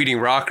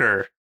tweeting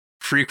Rocker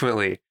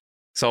frequently.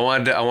 So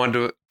I wanted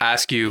to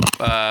ask you,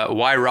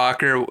 why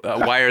Rocker?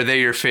 Why are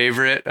they your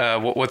favorite?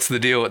 What's the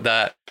deal with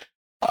that?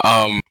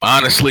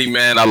 Honestly,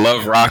 man, I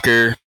love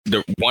Rocker.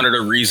 One of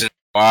the reasons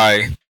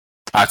why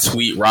I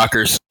tweet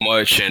Rocker so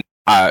much and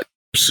I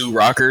pursue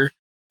Rocker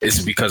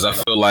is because I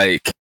feel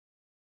like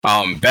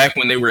back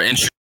when they were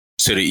introduced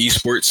to the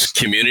esports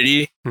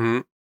community, mm-hmm.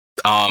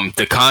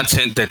 The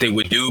content that they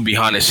would do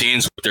behind the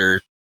scenes with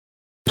their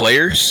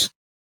players,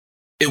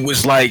 it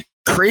was like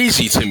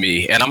crazy to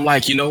me. And I'm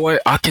like, you know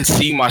what? I can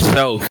see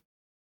myself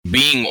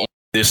being on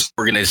this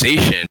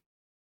organization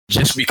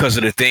just because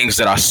of the things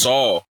that I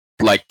saw,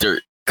 like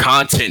their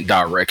content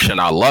direction.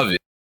 I love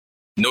it.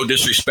 No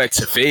disrespect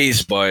to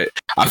FaZe, but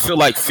I feel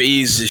like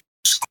FaZe is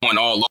just going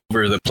all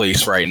over the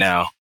place right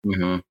now.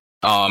 Mm-hmm.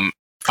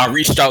 I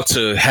reached out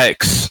to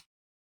Hex,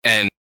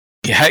 and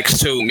Hex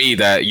told me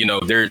that,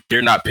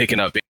 they're not picking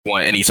up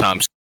anyone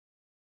anytime soon.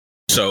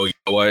 So, you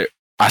know what?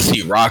 I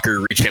see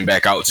Rocker reaching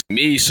back out to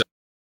me, so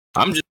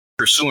I'm just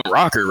pursuing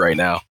Rocker right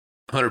now.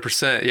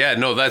 100%. Yeah,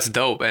 no, that's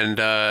dope. And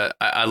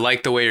I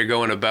like the way you're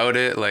going about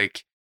it.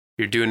 Like,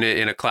 you're doing it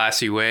in a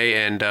classy way.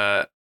 And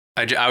I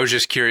was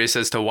just curious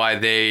as to why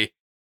they,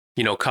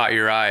 caught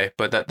your eye.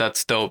 But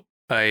that's dope.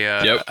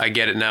 I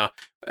get it now.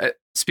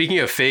 Speaking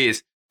of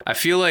FaZe, I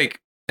feel like,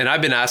 and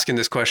I've been asking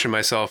this question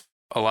myself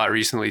a lot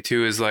recently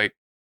too, is like,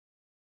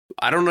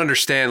 I don't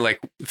understand, like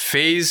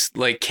FaZe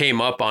like came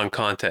up on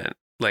content.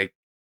 Like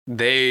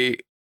they,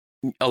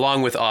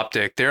 along with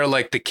Optic, they're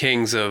like the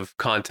kings of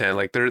content.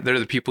 Like they're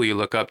the people you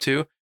look up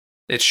to.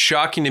 It's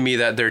shocking to me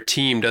that their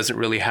team doesn't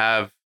really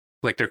have,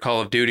 like their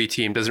Call of Duty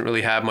team doesn't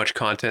really have much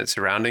content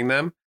surrounding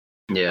them.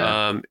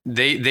 Yeah.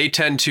 They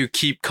tend to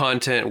keep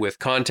content with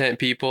content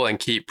people and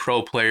keep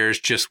pro players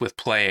just with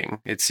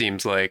playing, it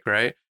seems like,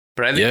 right?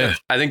 But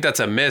I think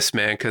that's a miss,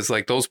 man, because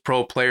like those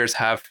pro players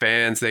have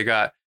fans. They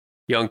got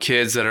young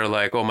kids that are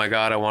like, oh my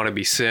God, I want to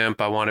be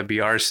simp. I want to be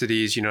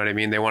Arcides. You know what I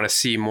mean? They want to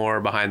see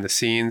more behind the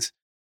scenes.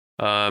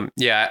 I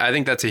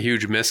think that's a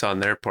huge miss on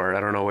their part. I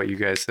don't know what you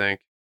guys think.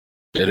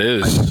 It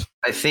is.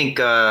 I think,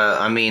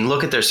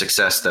 look at their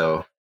success,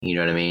 though. You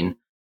know what I mean?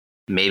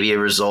 Maybe a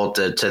result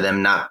to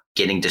them not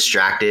getting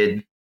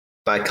distracted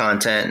by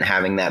content and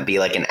having that be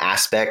like an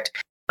aspect.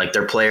 Like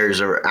their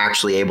players are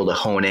actually able to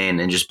hone in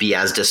and just be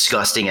as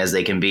disgusting as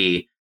they can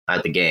be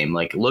at the game.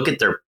 Like look at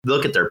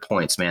their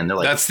points, man. They're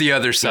like, that's the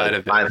other side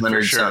of it.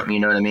 500 something. You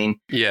know what I mean?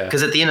 Yeah.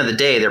 Because at the end of the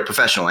day, they're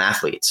professional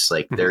athletes.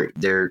 Like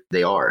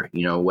they are.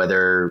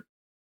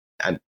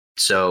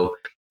 So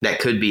that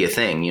could be a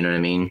thing. You know what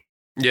I mean?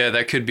 Yeah,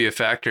 that could be a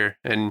factor.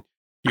 And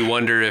you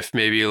wonder if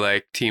maybe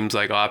like teams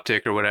like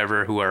Optic or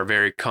whatever who are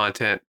very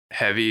content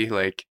heavy,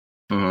 like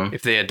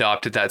if they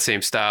adopted that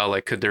same style,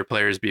 like could their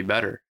players be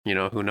better?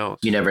 Who knows?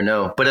 You never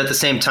know. But at the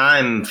same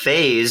time,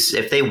 FaZe,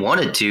 if they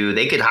wanted to,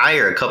 they could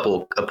hire a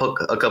couple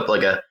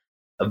like a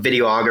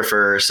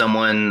videographer or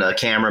someone, a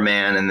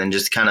cameraman, and then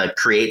just kind of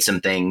create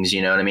some things.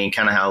 You know what I mean?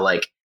 Kind of how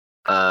like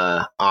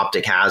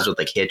Optic has with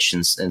like Hitch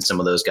and some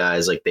of those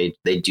guys. Like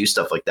they do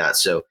stuff like that.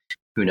 So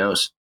who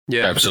knows?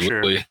 Yeah,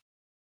 absolutely. Sure.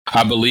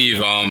 I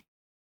believe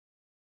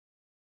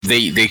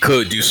they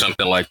could do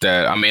something like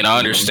that. I mean, I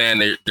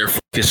understand they're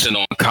focusing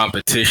on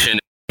competition,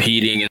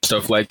 competing, and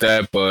stuff like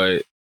that,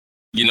 but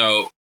you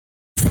know,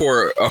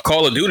 for a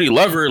Call of Duty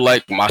lover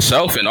like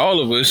myself and all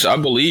of us, I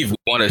believe we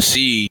want to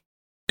see,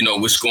 you know,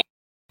 what's going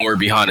on more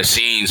behind the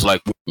scenes,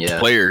 like with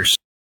players.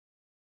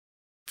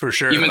 For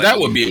sure. Even like, that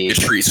would be a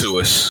treat to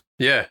us.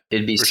 Yeah.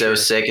 It'd be so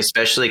sick,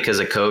 especially because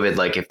of COVID.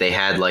 Like if they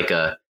had like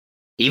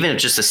even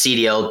if just a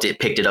CDL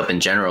picked it up in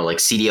general, like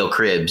CDL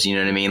cribs, you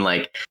know what I mean?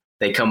 Like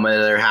they come into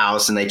their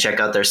house and they check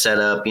out their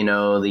setup, you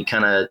know, they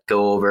kind of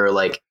go over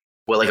like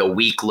what like a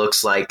week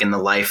looks like in the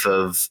life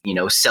of, you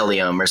know,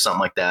 Celium or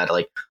something like that.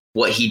 Like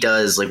what he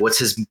does, like what's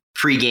his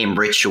pregame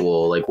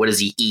ritual? Like what does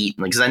he eat?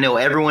 Like, cause I know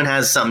everyone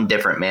has something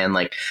different, man.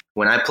 Like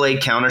when I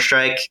played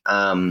Counter-Strike,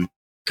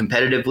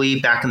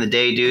 competitively back in the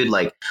day, dude,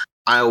 like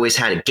I always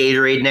had a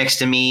Gatorade next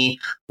to me.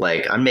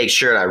 Like I make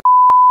sure that I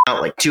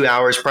out like 2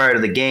 hours prior to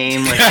the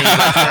game. Like, things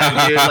like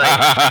that, dude.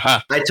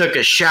 Like I took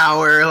a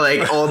shower,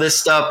 like all this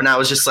stuff. And I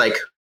was just like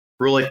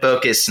really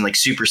focused and like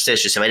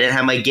superstitious. If I didn't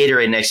have my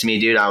Gatorade next to me,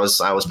 dude, I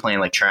was playing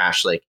like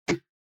trash. Like,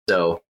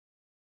 so.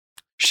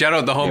 Shout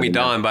out the homie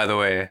Don, by the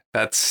way.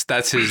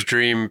 That's his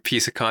dream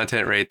piece of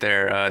content right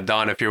there.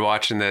 Don, if you're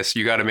watching this,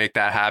 you got to make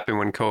that happen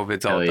when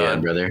COVID's all done. Yeah,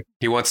 brother.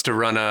 He wants to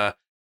run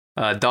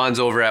Don's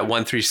over at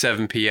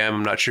 137 PM.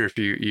 I'm not sure if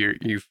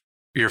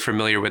you're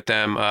familiar with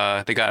them.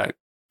 They got a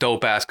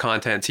dope ass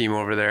content team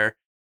over there.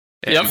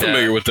 And, yeah, I'm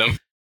familiar with them.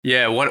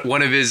 Yeah,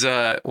 one of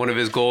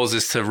his goals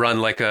is to run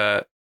like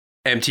a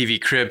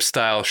MTV Cribs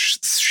style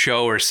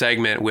show or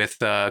segment with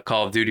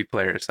Call of Duty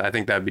players. I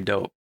think that'd be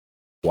dope.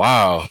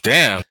 Wow,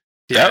 damn.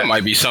 Yeah. That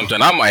might be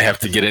something I might have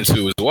to get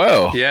into as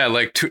well. Yeah,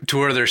 like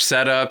tour their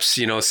setups,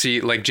 you know, see,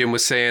 like Jim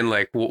was saying,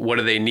 like what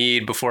do they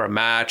need before a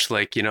match?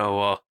 Like, you know,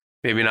 well,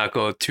 maybe not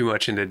go too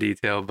much into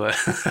detail, but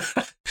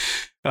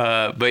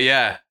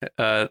yeah,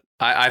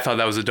 I thought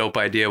that was a dope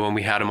idea when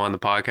we had him on the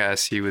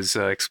podcast. He was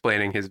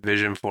explaining his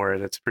vision for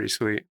it. It's pretty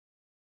sweet.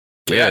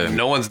 But yeah,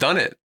 no one's done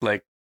it.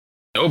 Like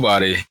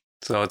nobody.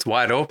 So it's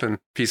wide open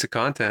piece of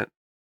content.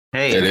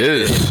 Hey, it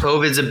is.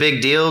 COVID's a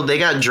big deal. They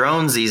got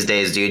drones these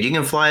days, dude. You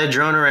can fly a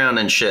drone around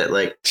and shit.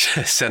 Like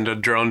send a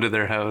drone to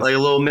their house, like a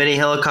little mini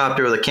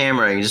helicopter with a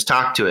camera. You just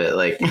talk to it,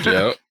 like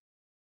yep.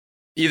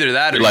 Either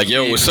that, or like,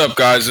 yo, what's up,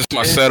 guys? This is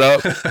my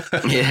setup.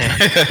 Yeah,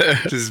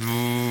 just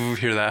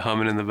hear that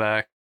humming in the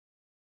back,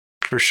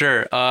 for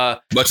sure.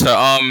 But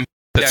to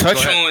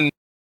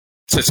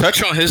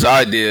touch on his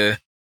idea,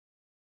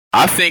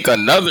 I think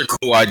another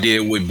cool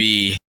idea would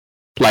be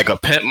like a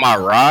Pimp My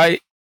Ride,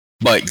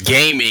 but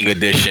gaming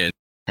edition.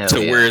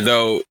 Where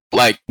though,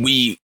 like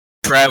we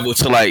travel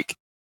to like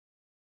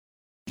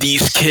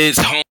these kids'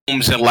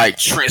 homes and like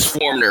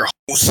transform their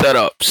whole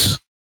setups.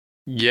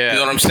 Yeah. You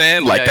know what I'm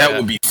saying? Like that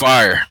would be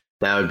fire.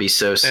 That would be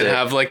so sick. And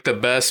have like the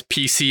best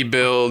PC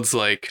builds.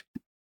 Like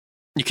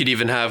you could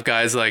even have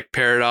guys like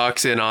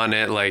Paradox in on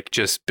it, like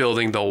just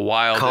building the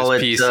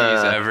wildest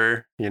PCs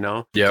ever, you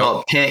know?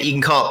 Yeah. You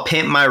can call it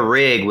Pimp My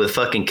Rig with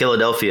fucking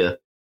Killadelphia.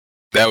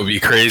 That would be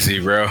crazy,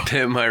 bro.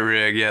 Pimp My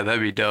Rig. Yeah,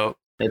 that'd be dope.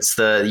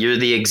 You're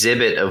the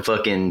exhibit of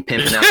fucking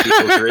pimping out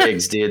people's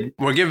rigs, dude.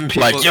 We're giving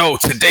people like, yo,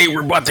 today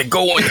we're about to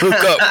go and hook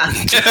up.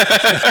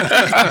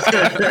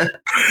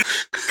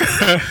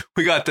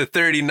 We got the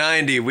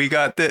 3090. We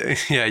got the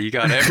you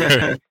got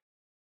everything.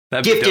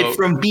 Gifted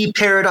from B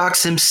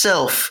Paradox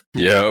himself.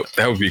 Yeah,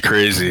 that would be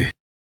crazy.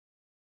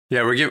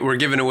 Yeah, we're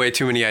giving away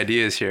too many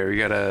ideas here. We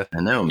gotta. I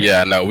know. Man.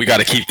 Yeah, no, we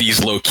gotta keep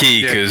these low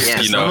key because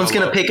you know someone's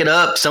gonna pick it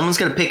up. Someone's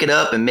gonna pick it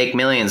up and make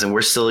millions, and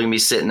we're still gonna be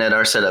sitting at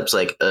our setups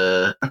like,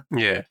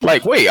 Yeah.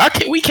 Like, wait,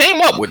 we came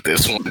up with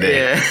this one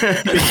day.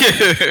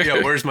 Yeah.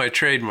 Yo, where's my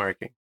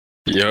trademarking?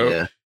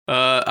 Yeah.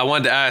 I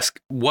wanted to ask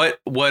what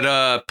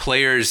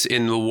players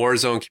in the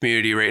Warzone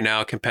community right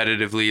now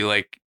competitively,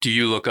 like, do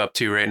you look up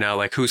to right now?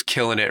 Like, who's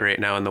killing it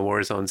right now in the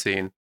Warzone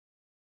scene?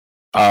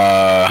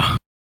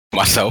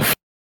 Myself.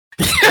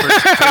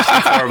 First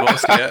and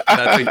foremost, yeah,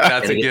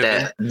 that's a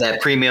given.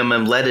 That premium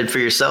unleaded for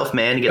yourself,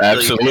 man.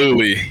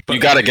 Absolutely, you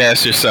gotta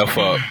gas yourself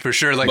up for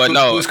sure. Like,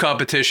 who's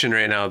competition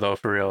right now, though?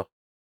 For real.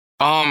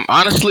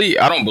 Honestly,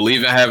 I don't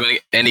believe in having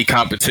any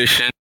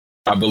competition.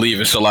 I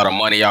believe it's a lot of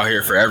money out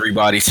here for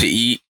everybody to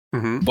eat.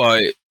 Mm-hmm.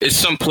 But it's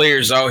some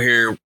players out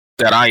here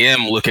that I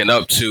am looking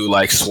up to,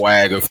 like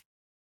Swag of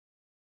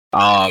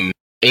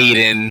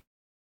Aiden,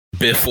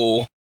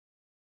 Biffle.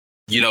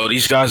 You know,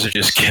 these guys are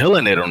just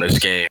killing it on this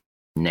game.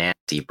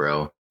 Nasty,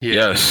 bro. Yeah.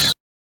 Yes.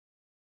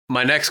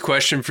 My next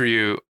question for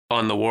you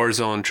on the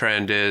Warzone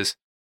trend is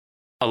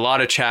a lot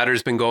of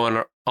chatter's been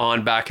going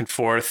on back and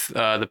forth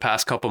the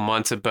past couple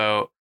months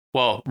about,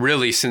 well,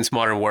 really since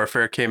Modern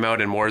Warfare came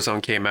out and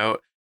Warzone came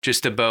out,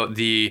 just about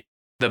the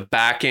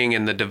backing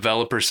and the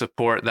developer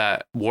support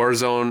that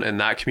Warzone and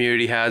that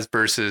community has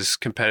versus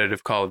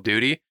competitive Call of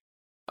Duty.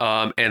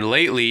 And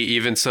lately,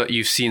 even so,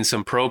 you've seen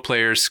some pro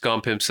players,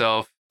 Scump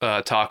himself,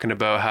 talking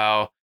about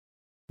how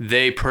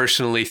they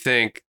personally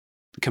think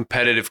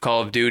competitive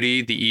Call of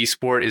Duty, the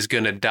esport, is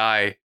going to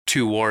die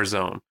to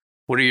Warzone.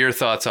 What are your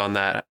thoughts on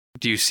that?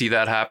 Do you see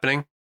that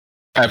happening?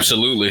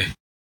 Absolutely.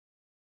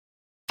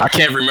 I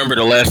can't remember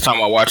the last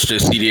time I watched a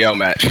CDL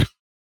match.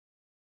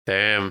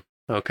 Damn.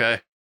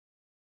 Okay.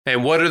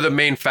 And what are the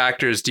main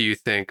factors, do you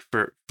think,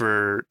 for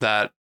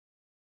that,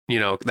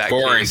 that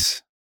Boring.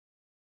 case?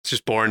 It's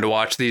just boring to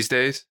watch these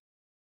days?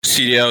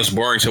 CDL is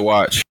boring to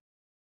watch.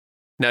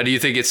 Now, do you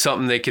think it's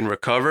something they can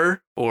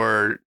recover,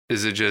 or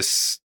is it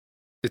just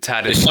it's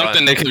had its It's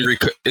something run?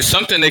 it's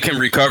something they can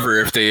recover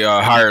if they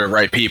hire the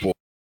right people.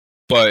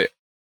 But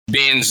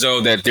being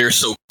so that they're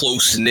so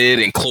close knit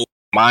and close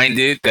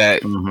minded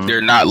that they're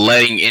not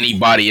letting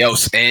anybody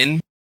else in,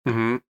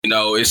 Mm-hmm.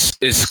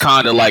 it's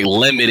kind of like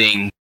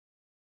limiting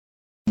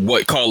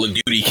what Call of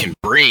Duty can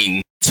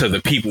bring to the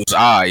people's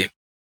eye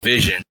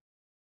vision.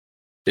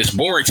 It's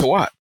boring to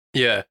watch.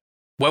 Yeah.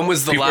 When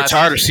was the People last? are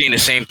tired of seeing the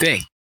same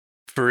thing.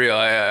 For real,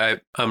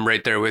 I'm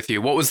right there with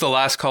you. What was the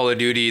last Call of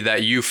Duty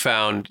that you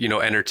found,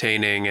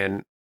 entertaining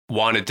and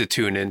wanted to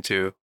tune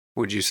into,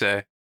 would you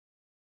say?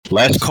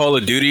 Last Call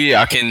of Duty,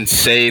 I can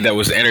say that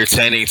was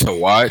entertaining to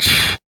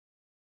watch.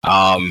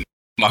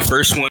 My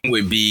first one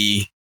would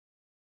be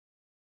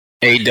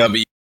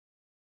AW.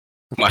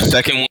 My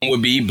second one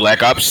would be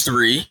Black Ops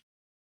 3.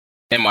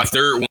 And my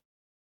third one would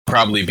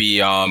probably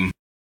be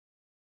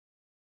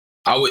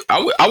I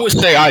would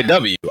say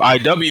IW.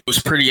 IW was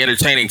pretty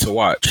entertaining to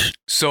watch.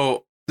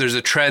 So there's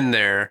a trend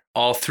there.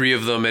 All three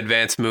of them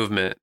advanced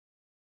movement,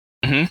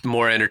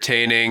 more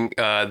entertaining.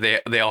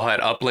 They all had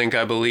uplink,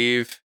 I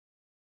believe,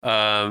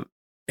 and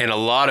a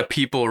lot of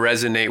people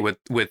resonate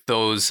with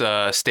those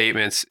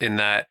statements in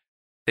that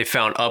they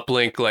found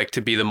uplink like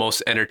to be the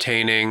most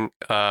entertaining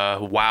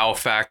wow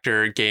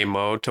factor game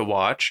mode to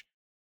watch.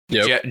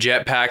 Yep.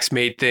 Jetpacks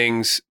made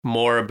things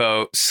more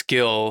about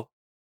skill.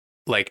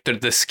 Like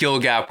the skill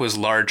gap was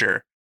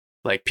larger.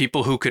 Like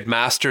people who could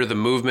master the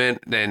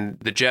movement and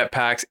the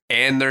jetpacks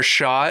and their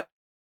shot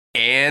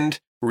and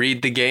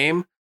read the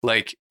game,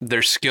 like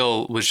their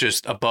skill was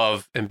just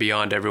above and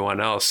beyond everyone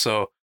else.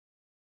 So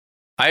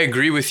I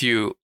agree with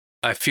you.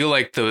 I feel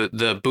like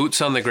the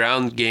boots on the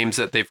ground games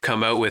that they've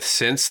come out with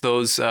since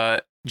those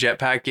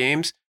jetpack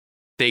games,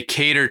 they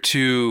cater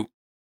to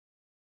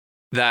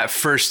that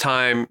first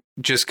time,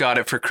 just got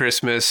it for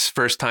Christmas,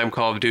 first time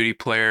Call of Duty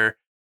player.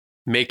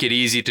 Make it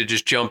easy to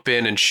just jump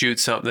in and shoot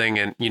something,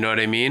 and you know what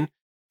I mean?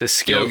 The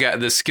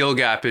skill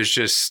gap is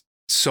just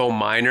so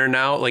minor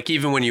now. Like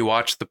even when you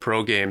watch the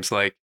pro games,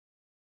 like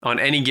on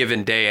any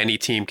given day, any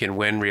team can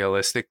win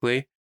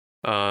realistically.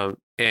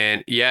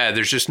 And yeah,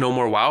 there's just no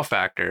more wow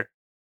factor.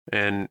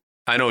 And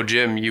I know,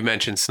 Jim, you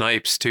mentioned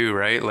snipes too,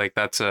 right? Like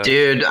that's a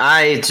dude.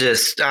 I'm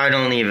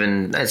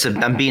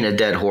being a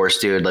dead horse,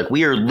 dude. Like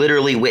we are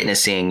literally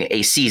witnessing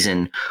a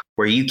season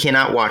where you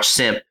cannot watch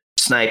Simp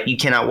snipe, you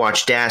cannot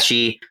watch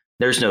Dashy.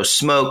 There's no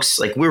smokes.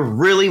 Like we're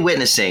really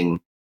witnessing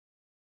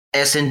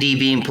S&D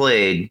being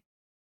played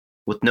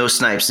with no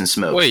snipes and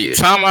smokes. Wait, dude.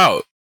 time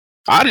out.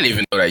 I didn't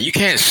even know that. You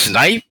can't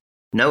snipe?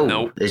 No,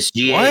 Nope. it's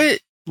GA. What?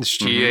 it's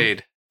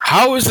GA'd.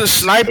 How is the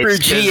sniper It's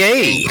 'cause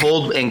GA?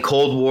 in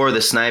Cold War,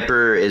 the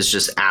sniper is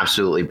just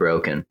absolutely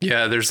broken.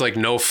 Yeah, there's like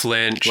no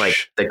flinch.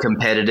 Like the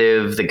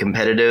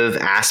competitive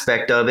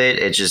aspect of it,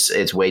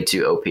 it's way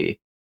too OP.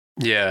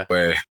 Yeah.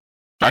 Wait,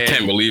 I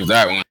can't believe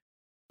that one.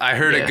 I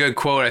heard Yeah. a good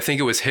quote. I think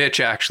it was Hitch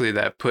actually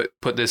that put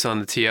this on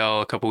the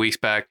TL a couple weeks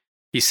back.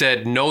 He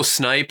said, "No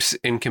snipes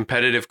in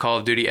competitive Call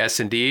of Duty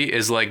S&D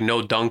is like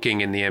no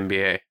dunking in the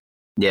NBA."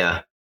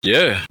 Yeah.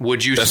 Yeah.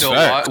 Would you That's still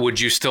fact. would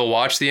you still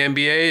watch the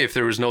NBA if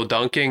there was no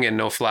dunking and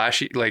no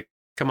flashy? Like,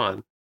 come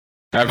on,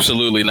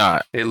 Absolutely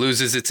not. it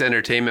loses its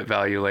entertainment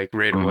value like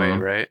right away, Mhm.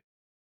 right?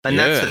 And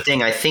that's Yeah. the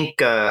thing. I think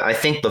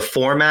the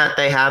format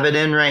they have it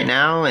in right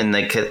now, and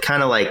like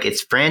kind of like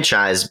it's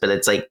franchise, but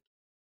it's like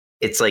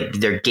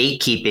they're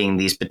gatekeeping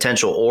these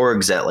potential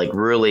orgs that like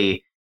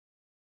really.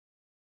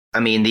 I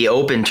mean, the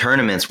open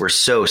tournaments were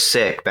so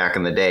sick back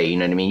in the day. You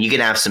know what I mean? You could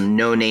have some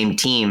no-name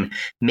team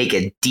make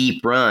a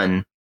deep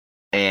run,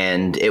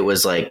 and it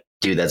was like,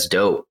 dude, that's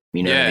dope.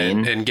 You know what I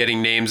mean? and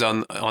getting names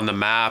on the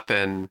map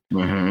and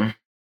Mm-hmm.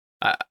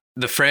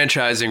 the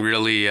franchising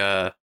really.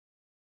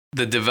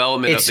 The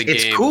development of the game.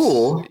 It's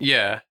cool.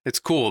 Yeah, it's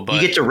cool, but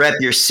You get to rep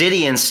your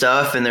city and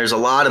stuff, and there's a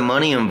lot of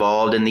money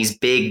involved in these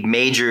big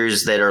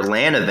majors that are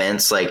LAN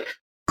events. Like,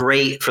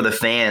 great for the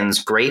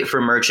fans, great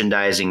for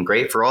merchandising,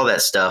 great for all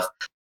that stuff.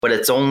 But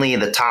it's only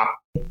the top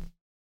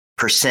 %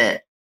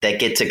 that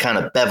get to kind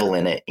of bevel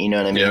in it. You know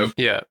what I mean? Yeah.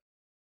 yeah.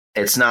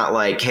 It's not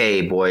like,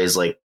 hey, boys,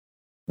 like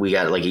we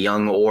got like a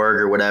young org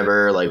or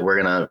whatever. Like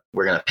we're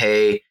gonna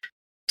pay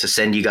to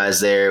send you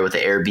guys there with the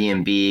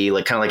Airbnb,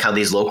 like kind of like how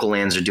these local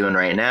lands are doing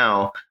right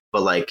now.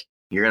 But like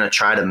you're gonna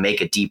try to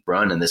make a deep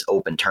run in this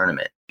open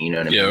tournament. You know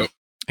what I mean? Yeah.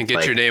 And get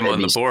Like, your name at on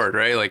the least- board,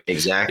 right? Like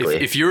Exactly.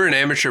 if you were an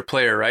amateur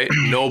player, right?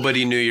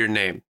 Nobody knew your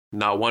name.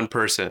 Not one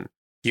person.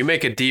 You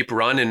make a deep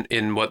run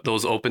in what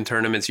those open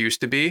tournaments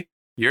used to be,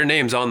 your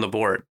name's on the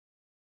board.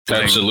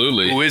 Like,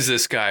 Absolutely. who is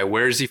this guy?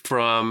 Where's he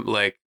from?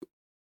 Like,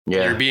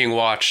 Yeah. you're being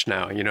watched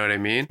now. You know what I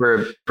mean?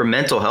 For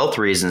mental health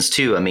reasons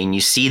too. I mean,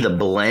 you see the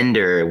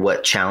blender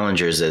what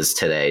Challengers is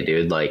today,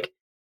 dude. Like,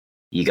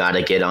 you got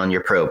to get on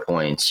your pro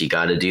points. You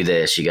got to do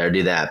this. You got to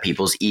do that.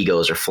 People's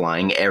egos are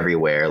flying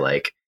everywhere.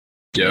 Like,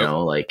 You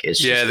know, like it's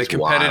just the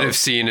competitive wild.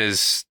 scene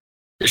is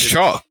It's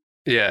chalk.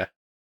 yeah.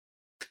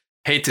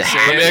 Hate to Let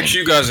say Let me it. ask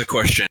you guys a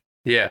question.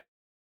 Yeah.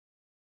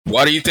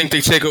 Why do you think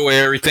they take away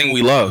everything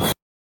we love?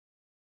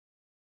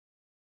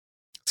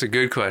 It's a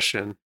good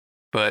question.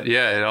 But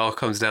yeah, it all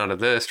comes down to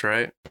this,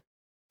 right?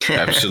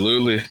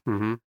 Absolutely.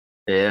 Mm-hmm.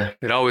 Yeah.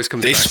 It always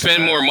comes They back to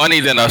spend that. more money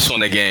than us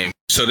on the game,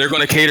 so they're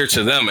going to cater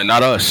to them and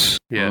not us.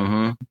 Yeah.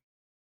 Mm-hmm.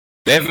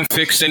 They haven't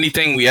fixed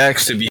anything we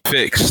asked to be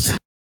fixed.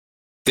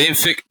 They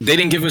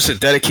didn't give us a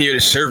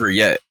dedicated server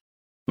yet.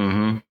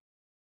 Mm-hmm.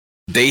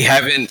 They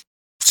haven't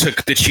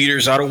took the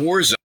cheaters out of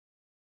Warzone.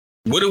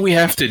 What do we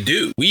have to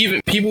do?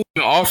 People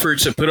even offered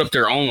to put up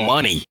their own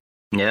money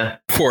Yeah.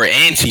 for an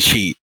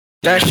anti-cheat.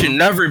 That should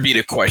never be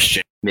the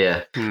question.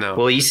 Yeah. No.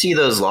 Well, you see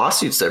those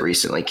lawsuits that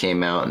recently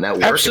came out, and that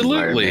work Absolutely.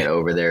 environment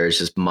over there is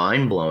just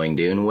mind blowing,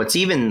 dude.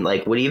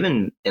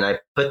 And and I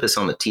put this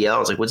on the TL. I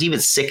was like, what's even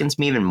sickens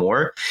me even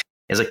more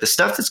is like the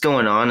stuff that's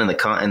going on in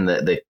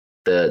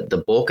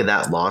the bulk of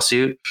that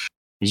lawsuit.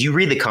 Is you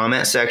read the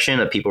comment section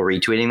of people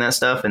retweeting that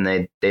stuff, and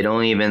they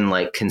don't even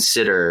like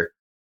consider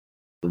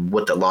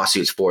what the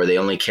lawsuit's for. They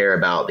only care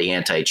about the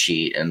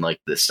anti-cheat and like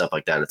the stuff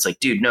like that. It's like,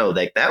 dude, no,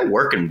 like that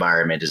work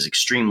environment is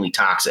extremely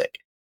toxic.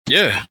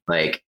 Yeah.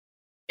 Like,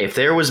 if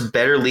there was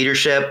better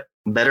leadership,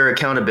 better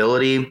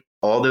accountability,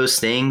 all those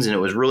things, and it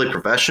was really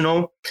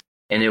professional,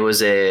 and it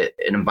was an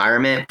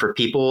environment for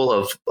people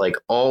of like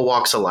all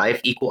walks of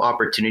life, equal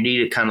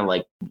opportunity to kind of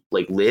like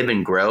live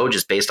and grow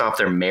just based off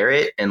their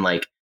merit and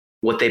like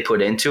what they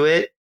put into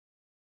it,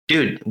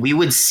 dude, we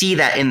would see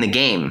that in the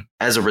game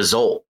as a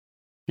result.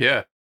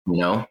 Yeah. You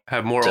know,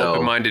 have more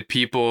open-minded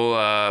people,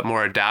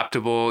 more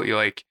adaptable.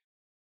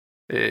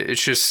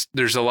 It's just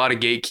there's a lot of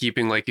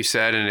gatekeeping, like you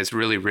said, and it's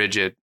really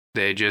rigid.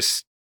 They're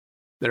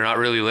not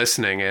really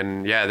listening,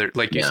 and yeah, they're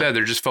like you said,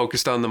 they're just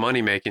focused on the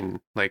money making.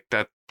 Like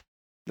that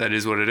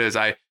is what it is.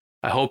 I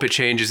hope it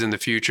changes in the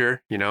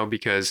future,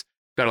 because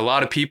got a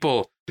lot of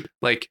people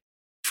like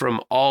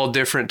from all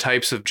different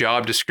types of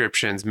job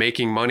descriptions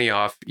making money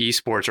off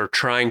esports or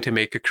trying to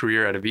make a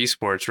career out of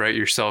esports, right?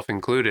 Yourself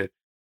included.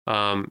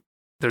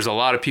 There's a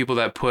lot of people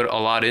that put a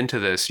lot into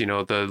this.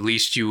 The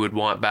least you would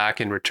want back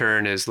in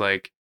return is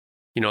like,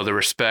 the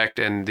respect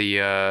and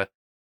the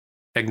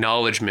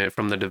acknowledgement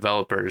from the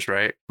developers,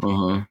 right?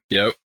 Mm-hmm.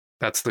 Yep.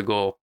 That's the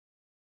goal.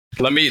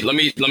 Let me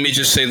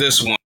just say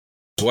this one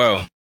as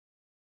well.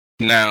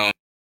 Now,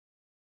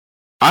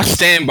 I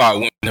stand by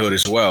womanhood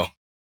as well.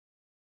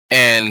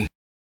 And,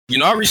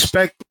 I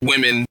respect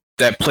women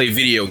that play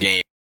video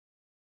games.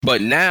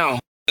 But now,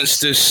 since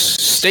this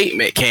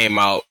statement came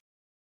out,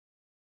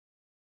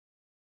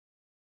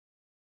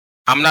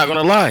 I'm not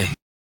gonna lie.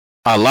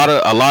 A lot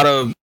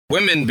of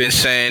women been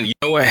saying, you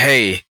know what,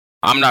 hey,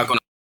 I'm not gonna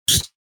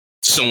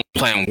someone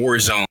playing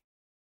Warzone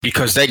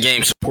because that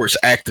game supports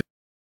active.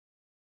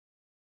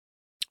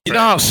 You know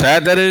how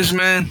sad that is,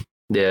 man?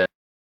 Yeah.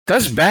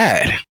 That's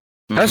bad.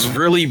 Mm-hmm. That's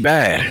really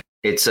bad.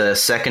 It's a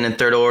second and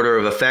third order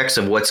of effects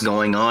of what's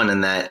going on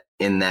in that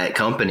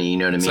company. You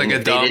know what I mean? It's like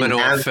a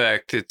domino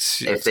effect.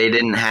 If they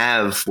didn't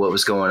have what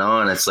was going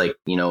on, it's like,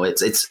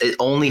 it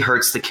only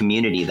hurts the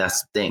community.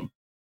 That's the thing.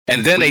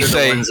 And then they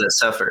say, the ones that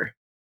suffer.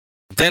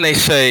 Then they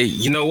say,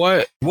 you know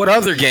what? What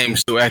other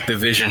games do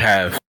Activision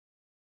have?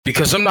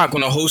 Because I'm not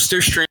going to host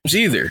their streams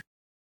either.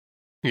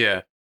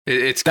 Yeah.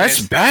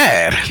 That's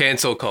bad.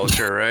 Cancel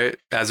culture, right?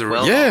 As a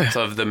result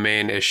of the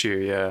main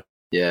issue. Yeah.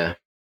 Yeah.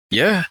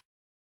 Yeah.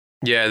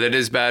 Yeah, that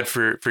is bad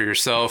for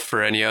yourself,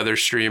 for any other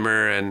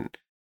streamer, and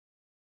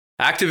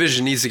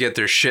Activision needs to get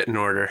their shit in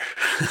order.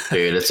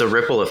 Dude, it's a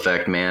ripple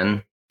effect,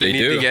 man. They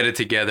need to get it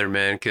together,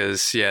 man,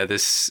 because,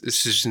 this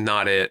is just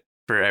not it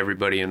for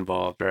everybody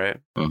involved, right?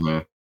 Mm-hmm.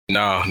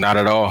 No, not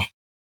at all.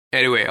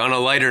 Anyway, on a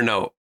lighter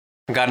note,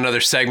 I got another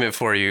segment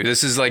for you.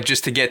 This is like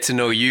just to get to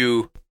know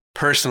you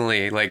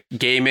personally, like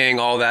gaming,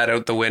 all that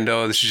out the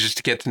window. This is just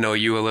to get to know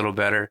you a little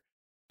better.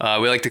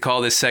 We like to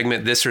call this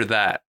segment This or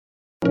That.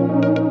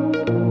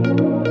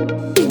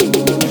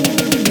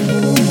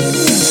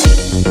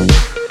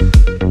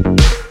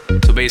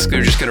 So basically,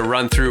 we're just going to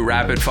run through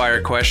rapid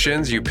fire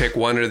questions. You pick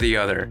one or the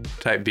other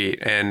type beat.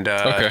 And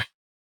okay.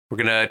 We're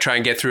going to try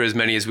and get through as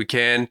many as we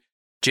can.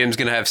 Jim's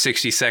going to have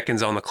 60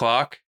 seconds on the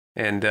clock.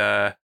 And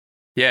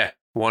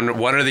one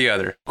or the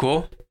other.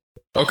 Cool?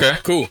 Okay,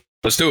 cool.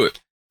 Let's do it.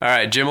 All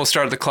right, Jim will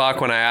start the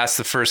clock when I ask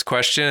the first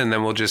question, and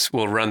then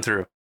we'll run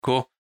through.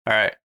 Cool? All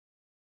right.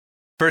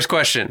 First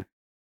question.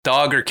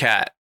 Dog or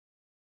cat?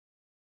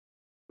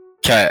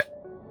 Cat.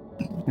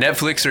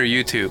 Netflix or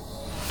YouTube?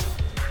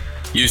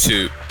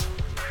 YouTube.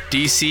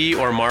 DC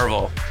or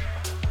Marvel?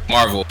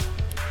 Marvel.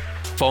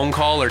 Phone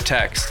call or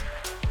text?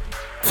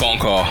 Phone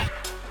call.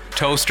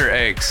 Toast or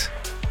eggs?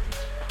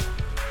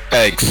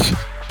 Eggs.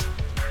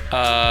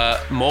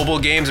 Mobile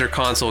games or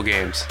console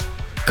games?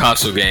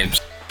 Console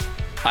games.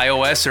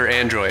 iOS or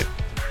Android?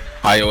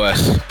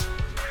 iOS.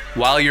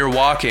 While you're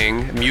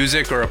walking,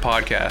 music or a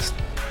podcast?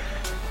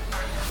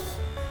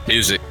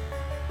 Music.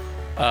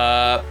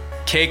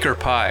 Cake or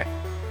pie?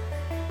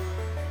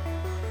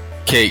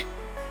 Cake.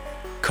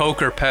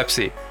 Coke or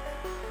Pepsi?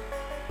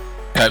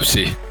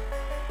 Pepsi.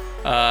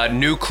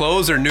 New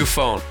clothes or new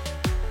phone?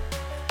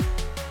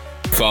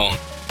 Phone.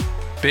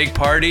 Big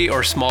party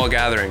or small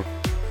gathering?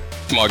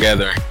 Small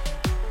gathering.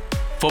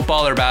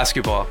 Football or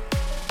basketball?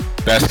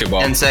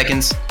 Basketball. 10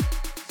 seconds.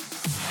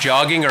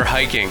 Jogging or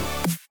hiking?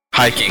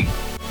 Hiking.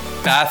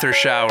 Bath or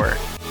shower?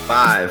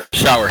 5,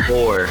 Shower.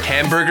 4,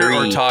 Hamburger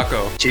or 3,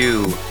 taco?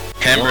 2.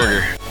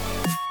 Hamburger.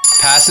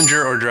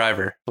 Passenger or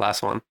driver?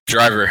 Last one.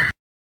 Driver.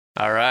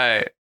 All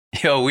right.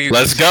 Yo,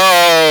 Let's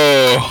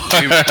go.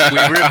 we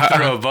ripped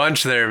through a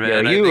bunch there,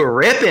 man. Yo, you were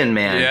ripping,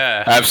 man.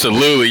 Yeah.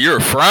 Absolutely. You're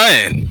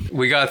frying.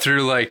 We got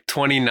through like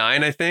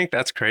 29, I think.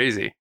 That's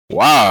crazy.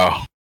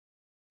 Wow.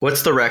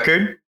 What's the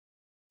record?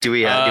 Do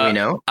we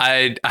know?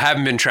 I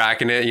haven't been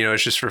tracking it. You know,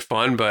 it's just for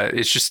fun, but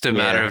it's just a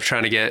matter of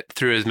trying to get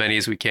through as many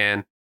as we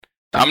can.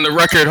 I'm the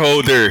record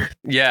holder.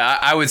 Yeah,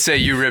 I would say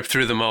you ripped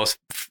through the most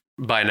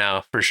by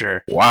now, for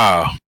sure.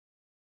 Wow.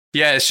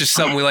 Yeah, it's just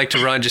something we like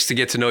to run just to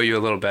get to know you a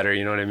little better.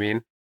 You know what I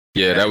mean?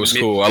 Yeah, that was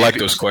cool. I like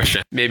those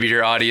questions. Maybe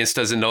your audience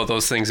doesn't know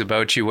those things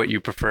about you, what you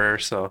prefer.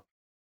 So,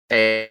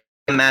 Hey,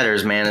 it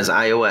matters, man. Is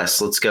iOS.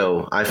 Let's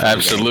go. iPhone.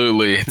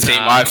 Absolutely. Team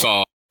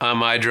iPhone.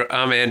 I'm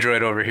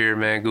Android over here,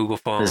 man. Google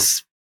phone.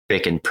 This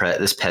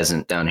this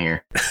peasant down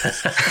here.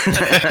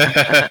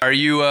 Are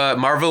you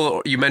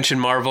Marvel? You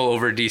mentioned Marvel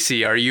over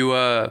DC. Are you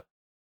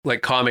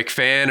like comic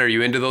fan? Are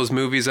you into those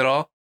movies at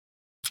all?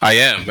 I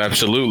am,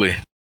 absolutely.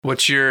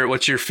 What's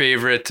your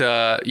favorite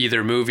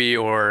either movie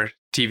or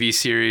TV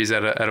series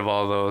out of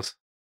all those?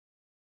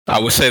 I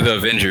would say the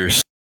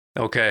Avengers.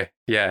 Okay,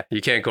 yeah,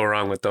 you can't go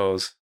wrong with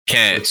those.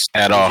 Can't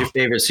at all. What's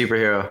your favorite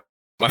superhero?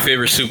 My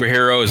favorite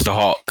superhero is the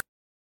Hulk.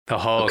 The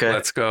Hulk, Okay.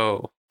 Let's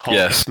go. Hulk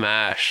Yes.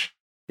 smash.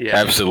 Yeah,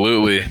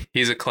 Absolutely.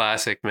 he's a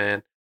classic,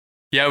 man.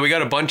 Yeah, we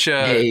got a bunch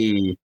of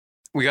Hey,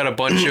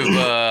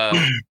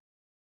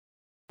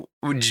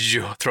 Did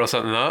you throw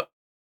something up?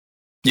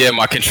 Yeah,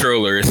 my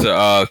controller. It's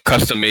a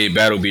custom-made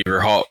Battle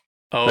Beaver Hulk.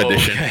 Oh,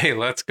 Edition. okay,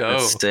 let's go.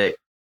 that's sick.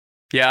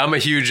 Yeah, I'm a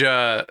huge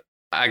I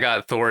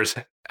got Thor's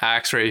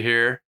axe right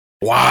here.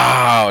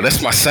 Wow,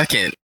 that's my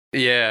second.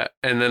 Yeah,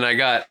 and then I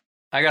got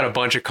a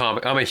bunch of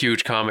comic. I'm a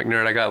huge comic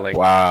nerd. I got like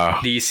Wow.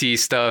 DC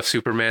stuff,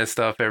 Superman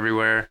stuff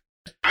everywhere.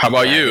 How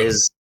about Yeah, you?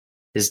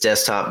 His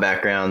desktop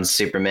background,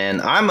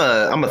 Superman. I'm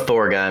a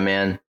Thor guy,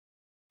 man.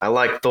 I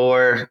like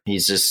Thor.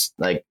 He's just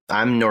like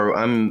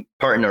I'm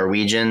part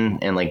Norwegian,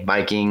 and like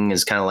biking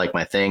is kind of like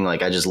my thing.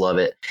 Like I just love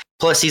it.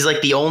 Plus, he's like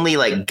the only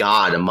like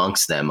god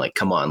amongst them. Like,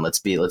 come on, let's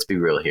be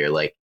real here.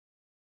 Like,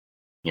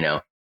 you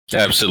know,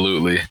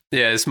 Absolutely.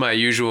 Yeah, it's my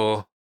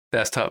usual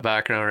desktop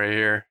background right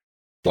here.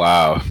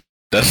 Wow.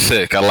 That's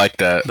sick. I like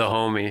that. The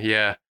homie,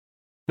 yeah.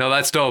 No,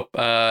 that's dope.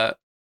 I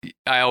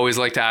always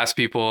like to ask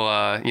people,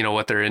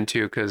 what they're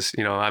into because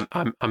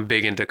I'm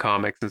big into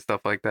comics and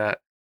stuff like that.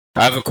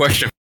 I have a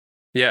question.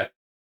 Yeah,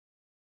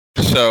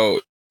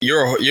 So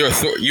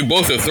you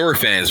both are Thor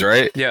fans,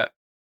 right? yeah,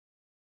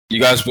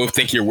 You guys both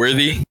think you're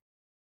worthy?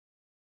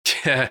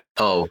 yeah.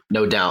 oh,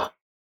 no doubt.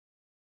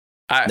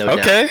 No doubt.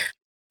 Okay.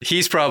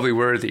 He's probably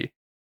worthy,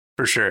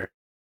 for sure.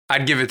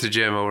 I'd give it to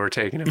Jim over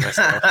taking it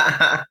myself.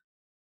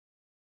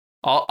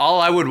 all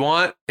I would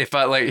want if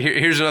I like.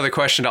 Here's another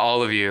question to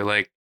all of you.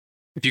 Like,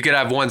 if you could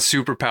have one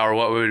superpower,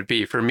 what would it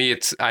be? For me,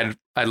 it's I'd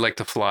like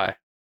to fly.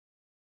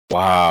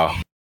 Wow.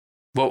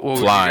 What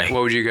Fly.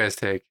 what would you guys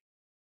take?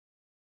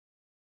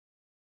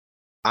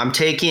 I'm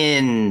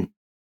taking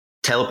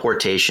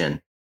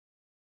teleportation.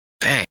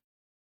 Dang.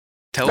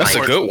 That's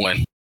a good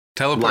one.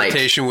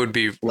 Teleportation would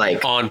be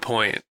Like, on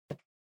point.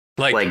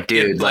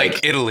 dude,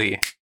 like Italy.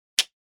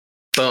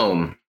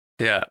 boom.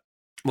 Yeah.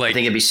 I Like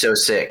think it'd be so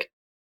sick.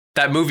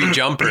 that movie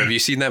Jumper. Have you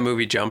seen that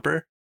movie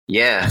Jumper?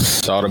 Yeah,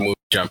 Saw the movie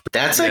Jumper.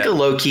 that's like Yeah. a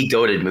low key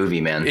goated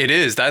movie, man. It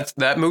is.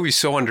 That movie's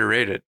so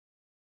underrated.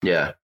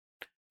 Yeah.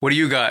 What do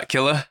you got,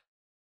 Killa?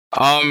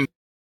 I'm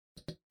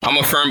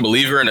a firm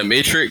believer in the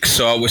Matrix,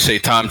 so I would say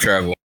time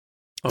travel.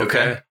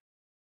 Okay.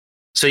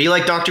 So you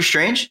like Doctor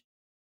Strange?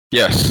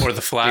 Yes, Or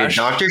The Flash? Dude,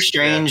 Doctor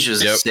Strange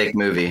is a Yep. sick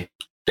movie.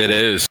 it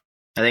is.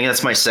 I think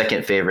that's my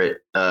second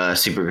favorite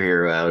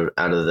superhero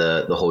out of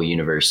the whole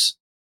universe.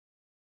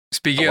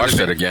 Speaking I'll of watch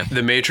that again.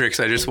 The Matrix,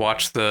 I just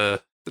watched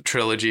the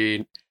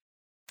trilogy a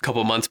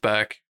couple months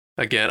back.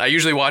 Again, I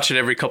usually watch it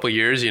every couple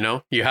years.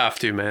 You have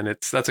to, man.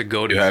 That's a You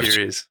go-to have to.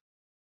 series.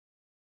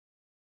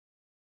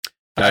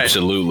 All right.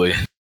 Absolutely.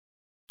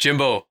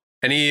 Jimbo,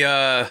 any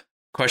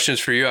questions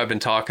for you? I've been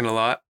talking a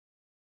lot.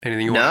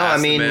 Anything you No, want to ask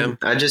I mean, the man?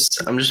 I'm just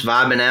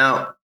vibing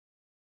out.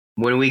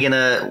 When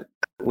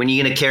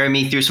you gonna carry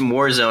me through some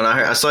Warzone?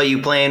 I saw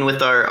you playing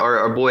with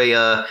our boy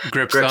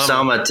Grip Grip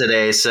Sama. Sama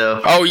today.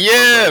 So Oh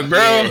yeah, like, bro.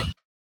 yeah.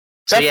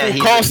 So, That yeah,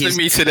 fool costed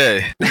me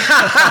today.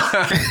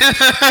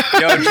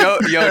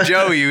 Yo,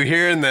 Joe, you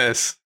hearing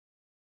this?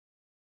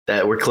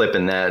 that we're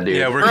clipping that, dude.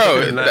 Yeah, we're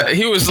Bro, doing that.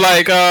 he was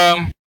like,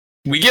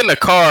 we get in the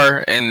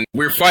car and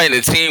we're fighting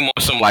a team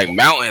on some like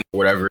mountain or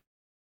whatever,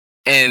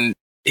 and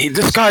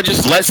this guy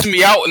just lets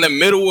me out in the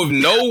middle of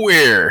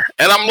nowhere,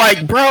 and I'm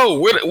like, bro,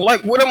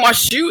 what am I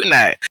shooting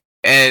at?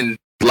 And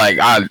like,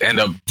 I end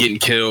up getting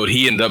killed.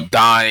 He ended up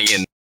dying,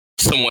 and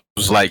someone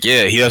was like,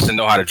 yeah, he doesn't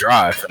know how to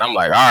drive, and I'm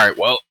like, all right,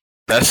 well,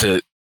 That's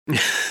it.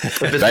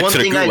 If it's Back one to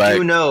the thing I gulag.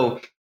 do know,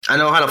 I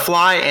know how to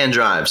fly and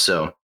drive.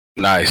 So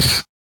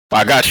Nice.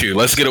 I got you.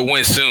 Let's get a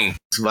win soon.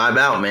 let's vibe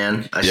out,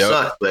 man. I Yep.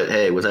 suck, but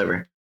hey,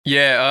 whatever.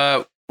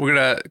 Yeah, we're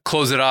going to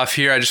close it off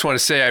here. I just want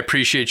to say I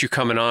appreciate you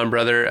coming on,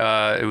 brother.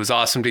 It was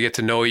awesome to get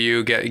to know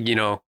you, get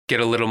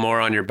a little more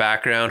on your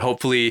background.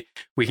 Hopefully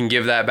we can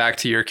give that back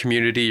to your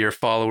community, your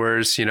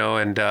followers,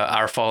 and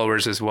our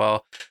followers as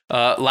well.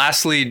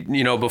 Lastly,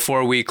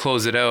 before we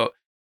close it out,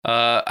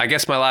 I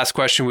guess my last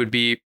question would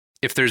be,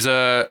 if there's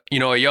a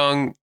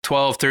young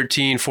 12,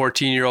 13,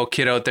 14-year-old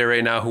kid out there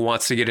right now who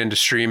wants to get into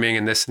streaming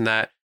and this and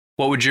that,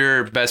 what would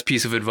your best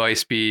piece of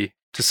advice be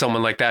to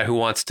someone like that who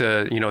wants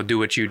to, do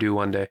what you do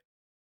one day?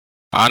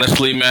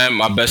 Honestly, man,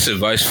 my best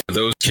advice for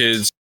those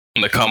kids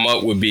to come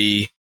up would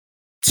be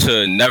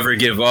to never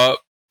give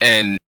up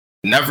and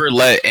never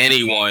let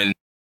anyone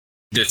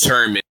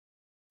determine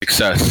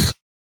success,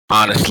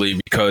 honestly,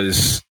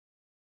 because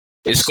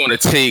it's going to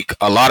take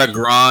a lot of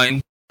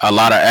grind, a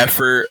lot of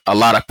effort, a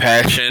lot of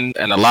passion,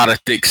 and a lot of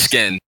thick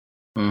skin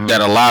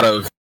that a lot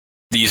of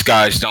these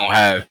guys don't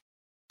have.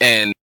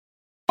 And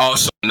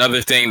also,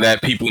 another thing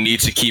that people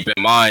need to keep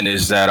in mind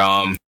is that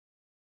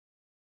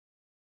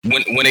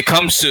when it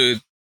comes to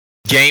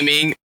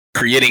gaming,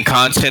 creating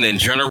content in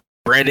general,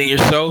 branding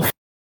yourself,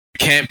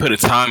 you can't put a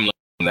time limit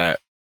on that.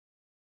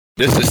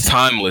 This is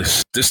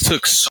timeless. This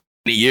took so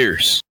many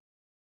years.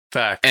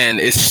 Fact. And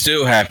it's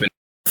still happening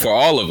for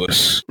all of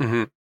us.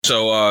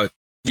 So,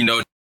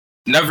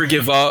 never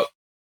give up.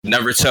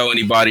 Never tell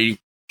anybody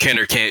can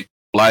or can't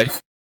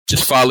life.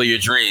 Just follow your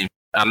dream.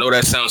 I know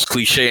that sounds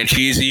cliche and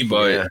cheesy,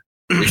 but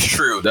it's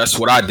true. That's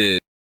what I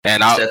did.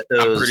 And I'm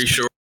pretty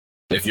sure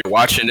if you're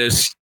watching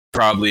this,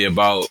 probably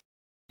about,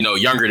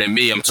 younger than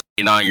me, I'm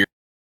 29 years.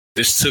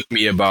 This took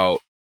me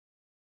about,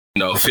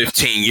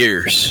 15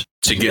 years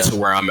to get to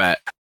where I'm at.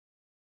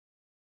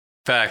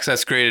 Facts.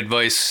 That's great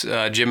advice.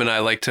 Jim and I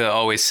like to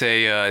always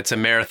say it's a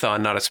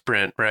marathon, not a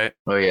sprint, right?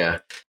 Oh, yeah.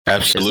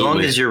 Absolutely. As long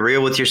as you're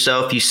real with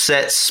yourself, you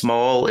set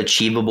small,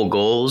 achievable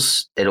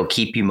goals, it'll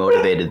keep you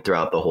motivated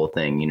throughout the whole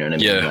thing. You know what I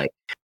mean? Yeah. Like,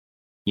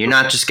 you're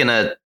not just going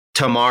to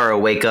tomorrow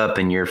wake up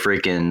and you're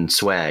freaking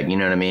swag. You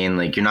know what I mean?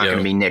 Like, you're not going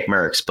to be Nick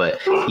Merckx, but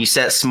you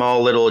set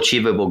small, little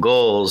achievable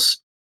goals.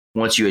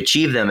 Once you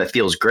achieve them, it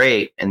feels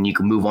great. And you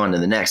can move on to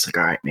the next. Like,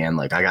 all right, man,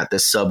 like I got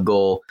this sub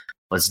goal.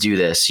 Let's do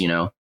this,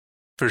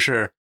 For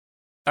sure.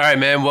 All right,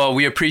 man. Well,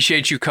 we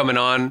appreciate you coming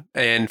on,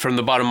 and from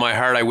the bottom of my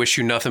heart, I wish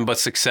you nothing but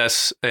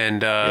success.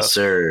 And yes,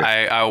 sir.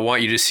 I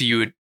want you to see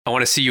you. I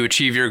want to see you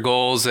achieve your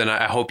goals, and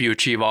I hope you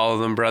achieve all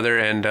of them, brother.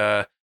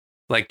 And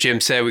like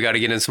Jim said, we got to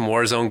get in some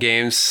Warzone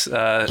games.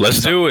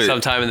 Let's do it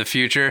sometime in the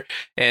future.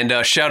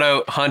 And shout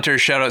out Hunter.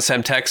 Shout out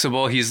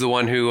Semtexable. He's the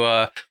one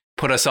who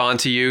put us on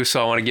to you,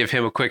 so I want to give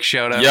him a quick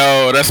shout out.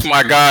 Yo, that's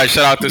my guy.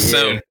 Shout out to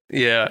Sem.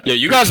 Yeah. Yo,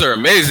 you guys are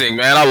amazing,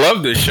 man. I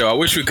love this show. I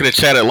wish we could have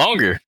chatted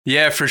longer.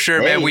 Yeah, for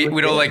sure, man.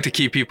 We don't like to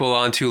keep people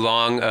on too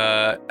long. We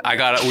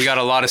got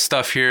a lot of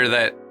stuff here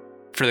that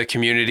for the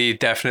community,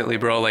 definitely,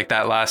 bro. Like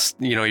that last,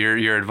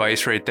 your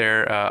advice right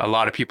there. A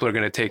lot of people are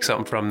going to take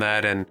something from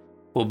that, and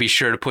we'll be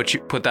sure to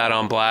put that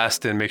on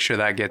blast and make sure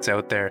that gets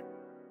out there.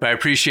 But I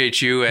appreciate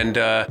you, and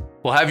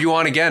we'll have you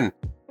on again.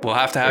 We'll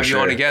have to have you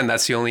on again.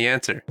 That's the only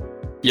answer.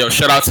 Yo,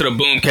 shout out to the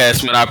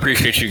Boomcast, man. I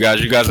appreciate you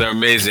guys. You guys are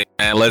amazing,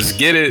 man. Let's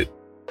get it.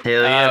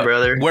 Hell yeah,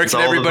 brother. Where can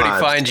everybody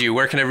find you?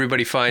 Where can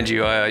everybody find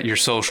you? Your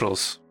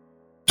socials.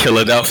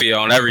 Killadelphia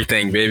on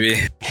everything,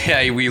 baby.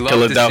 Yeah, we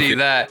love to see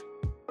that.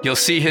 You'll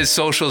see his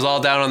socials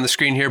all down on the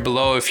screen here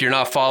below. If you're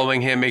not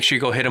following him, make sure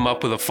you go hit him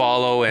up with a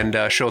follow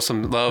and show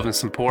some love and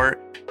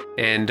support.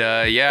 And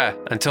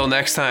until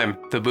next time,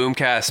 the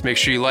Boomcast. Make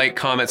sure you like,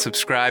 comment,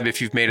 subscribe if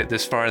you've made it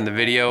this far in the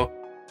video.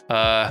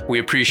 We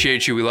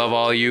appreciate you. We love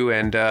all of you.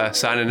 And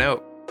signing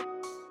out.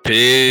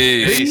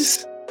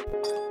 Peace.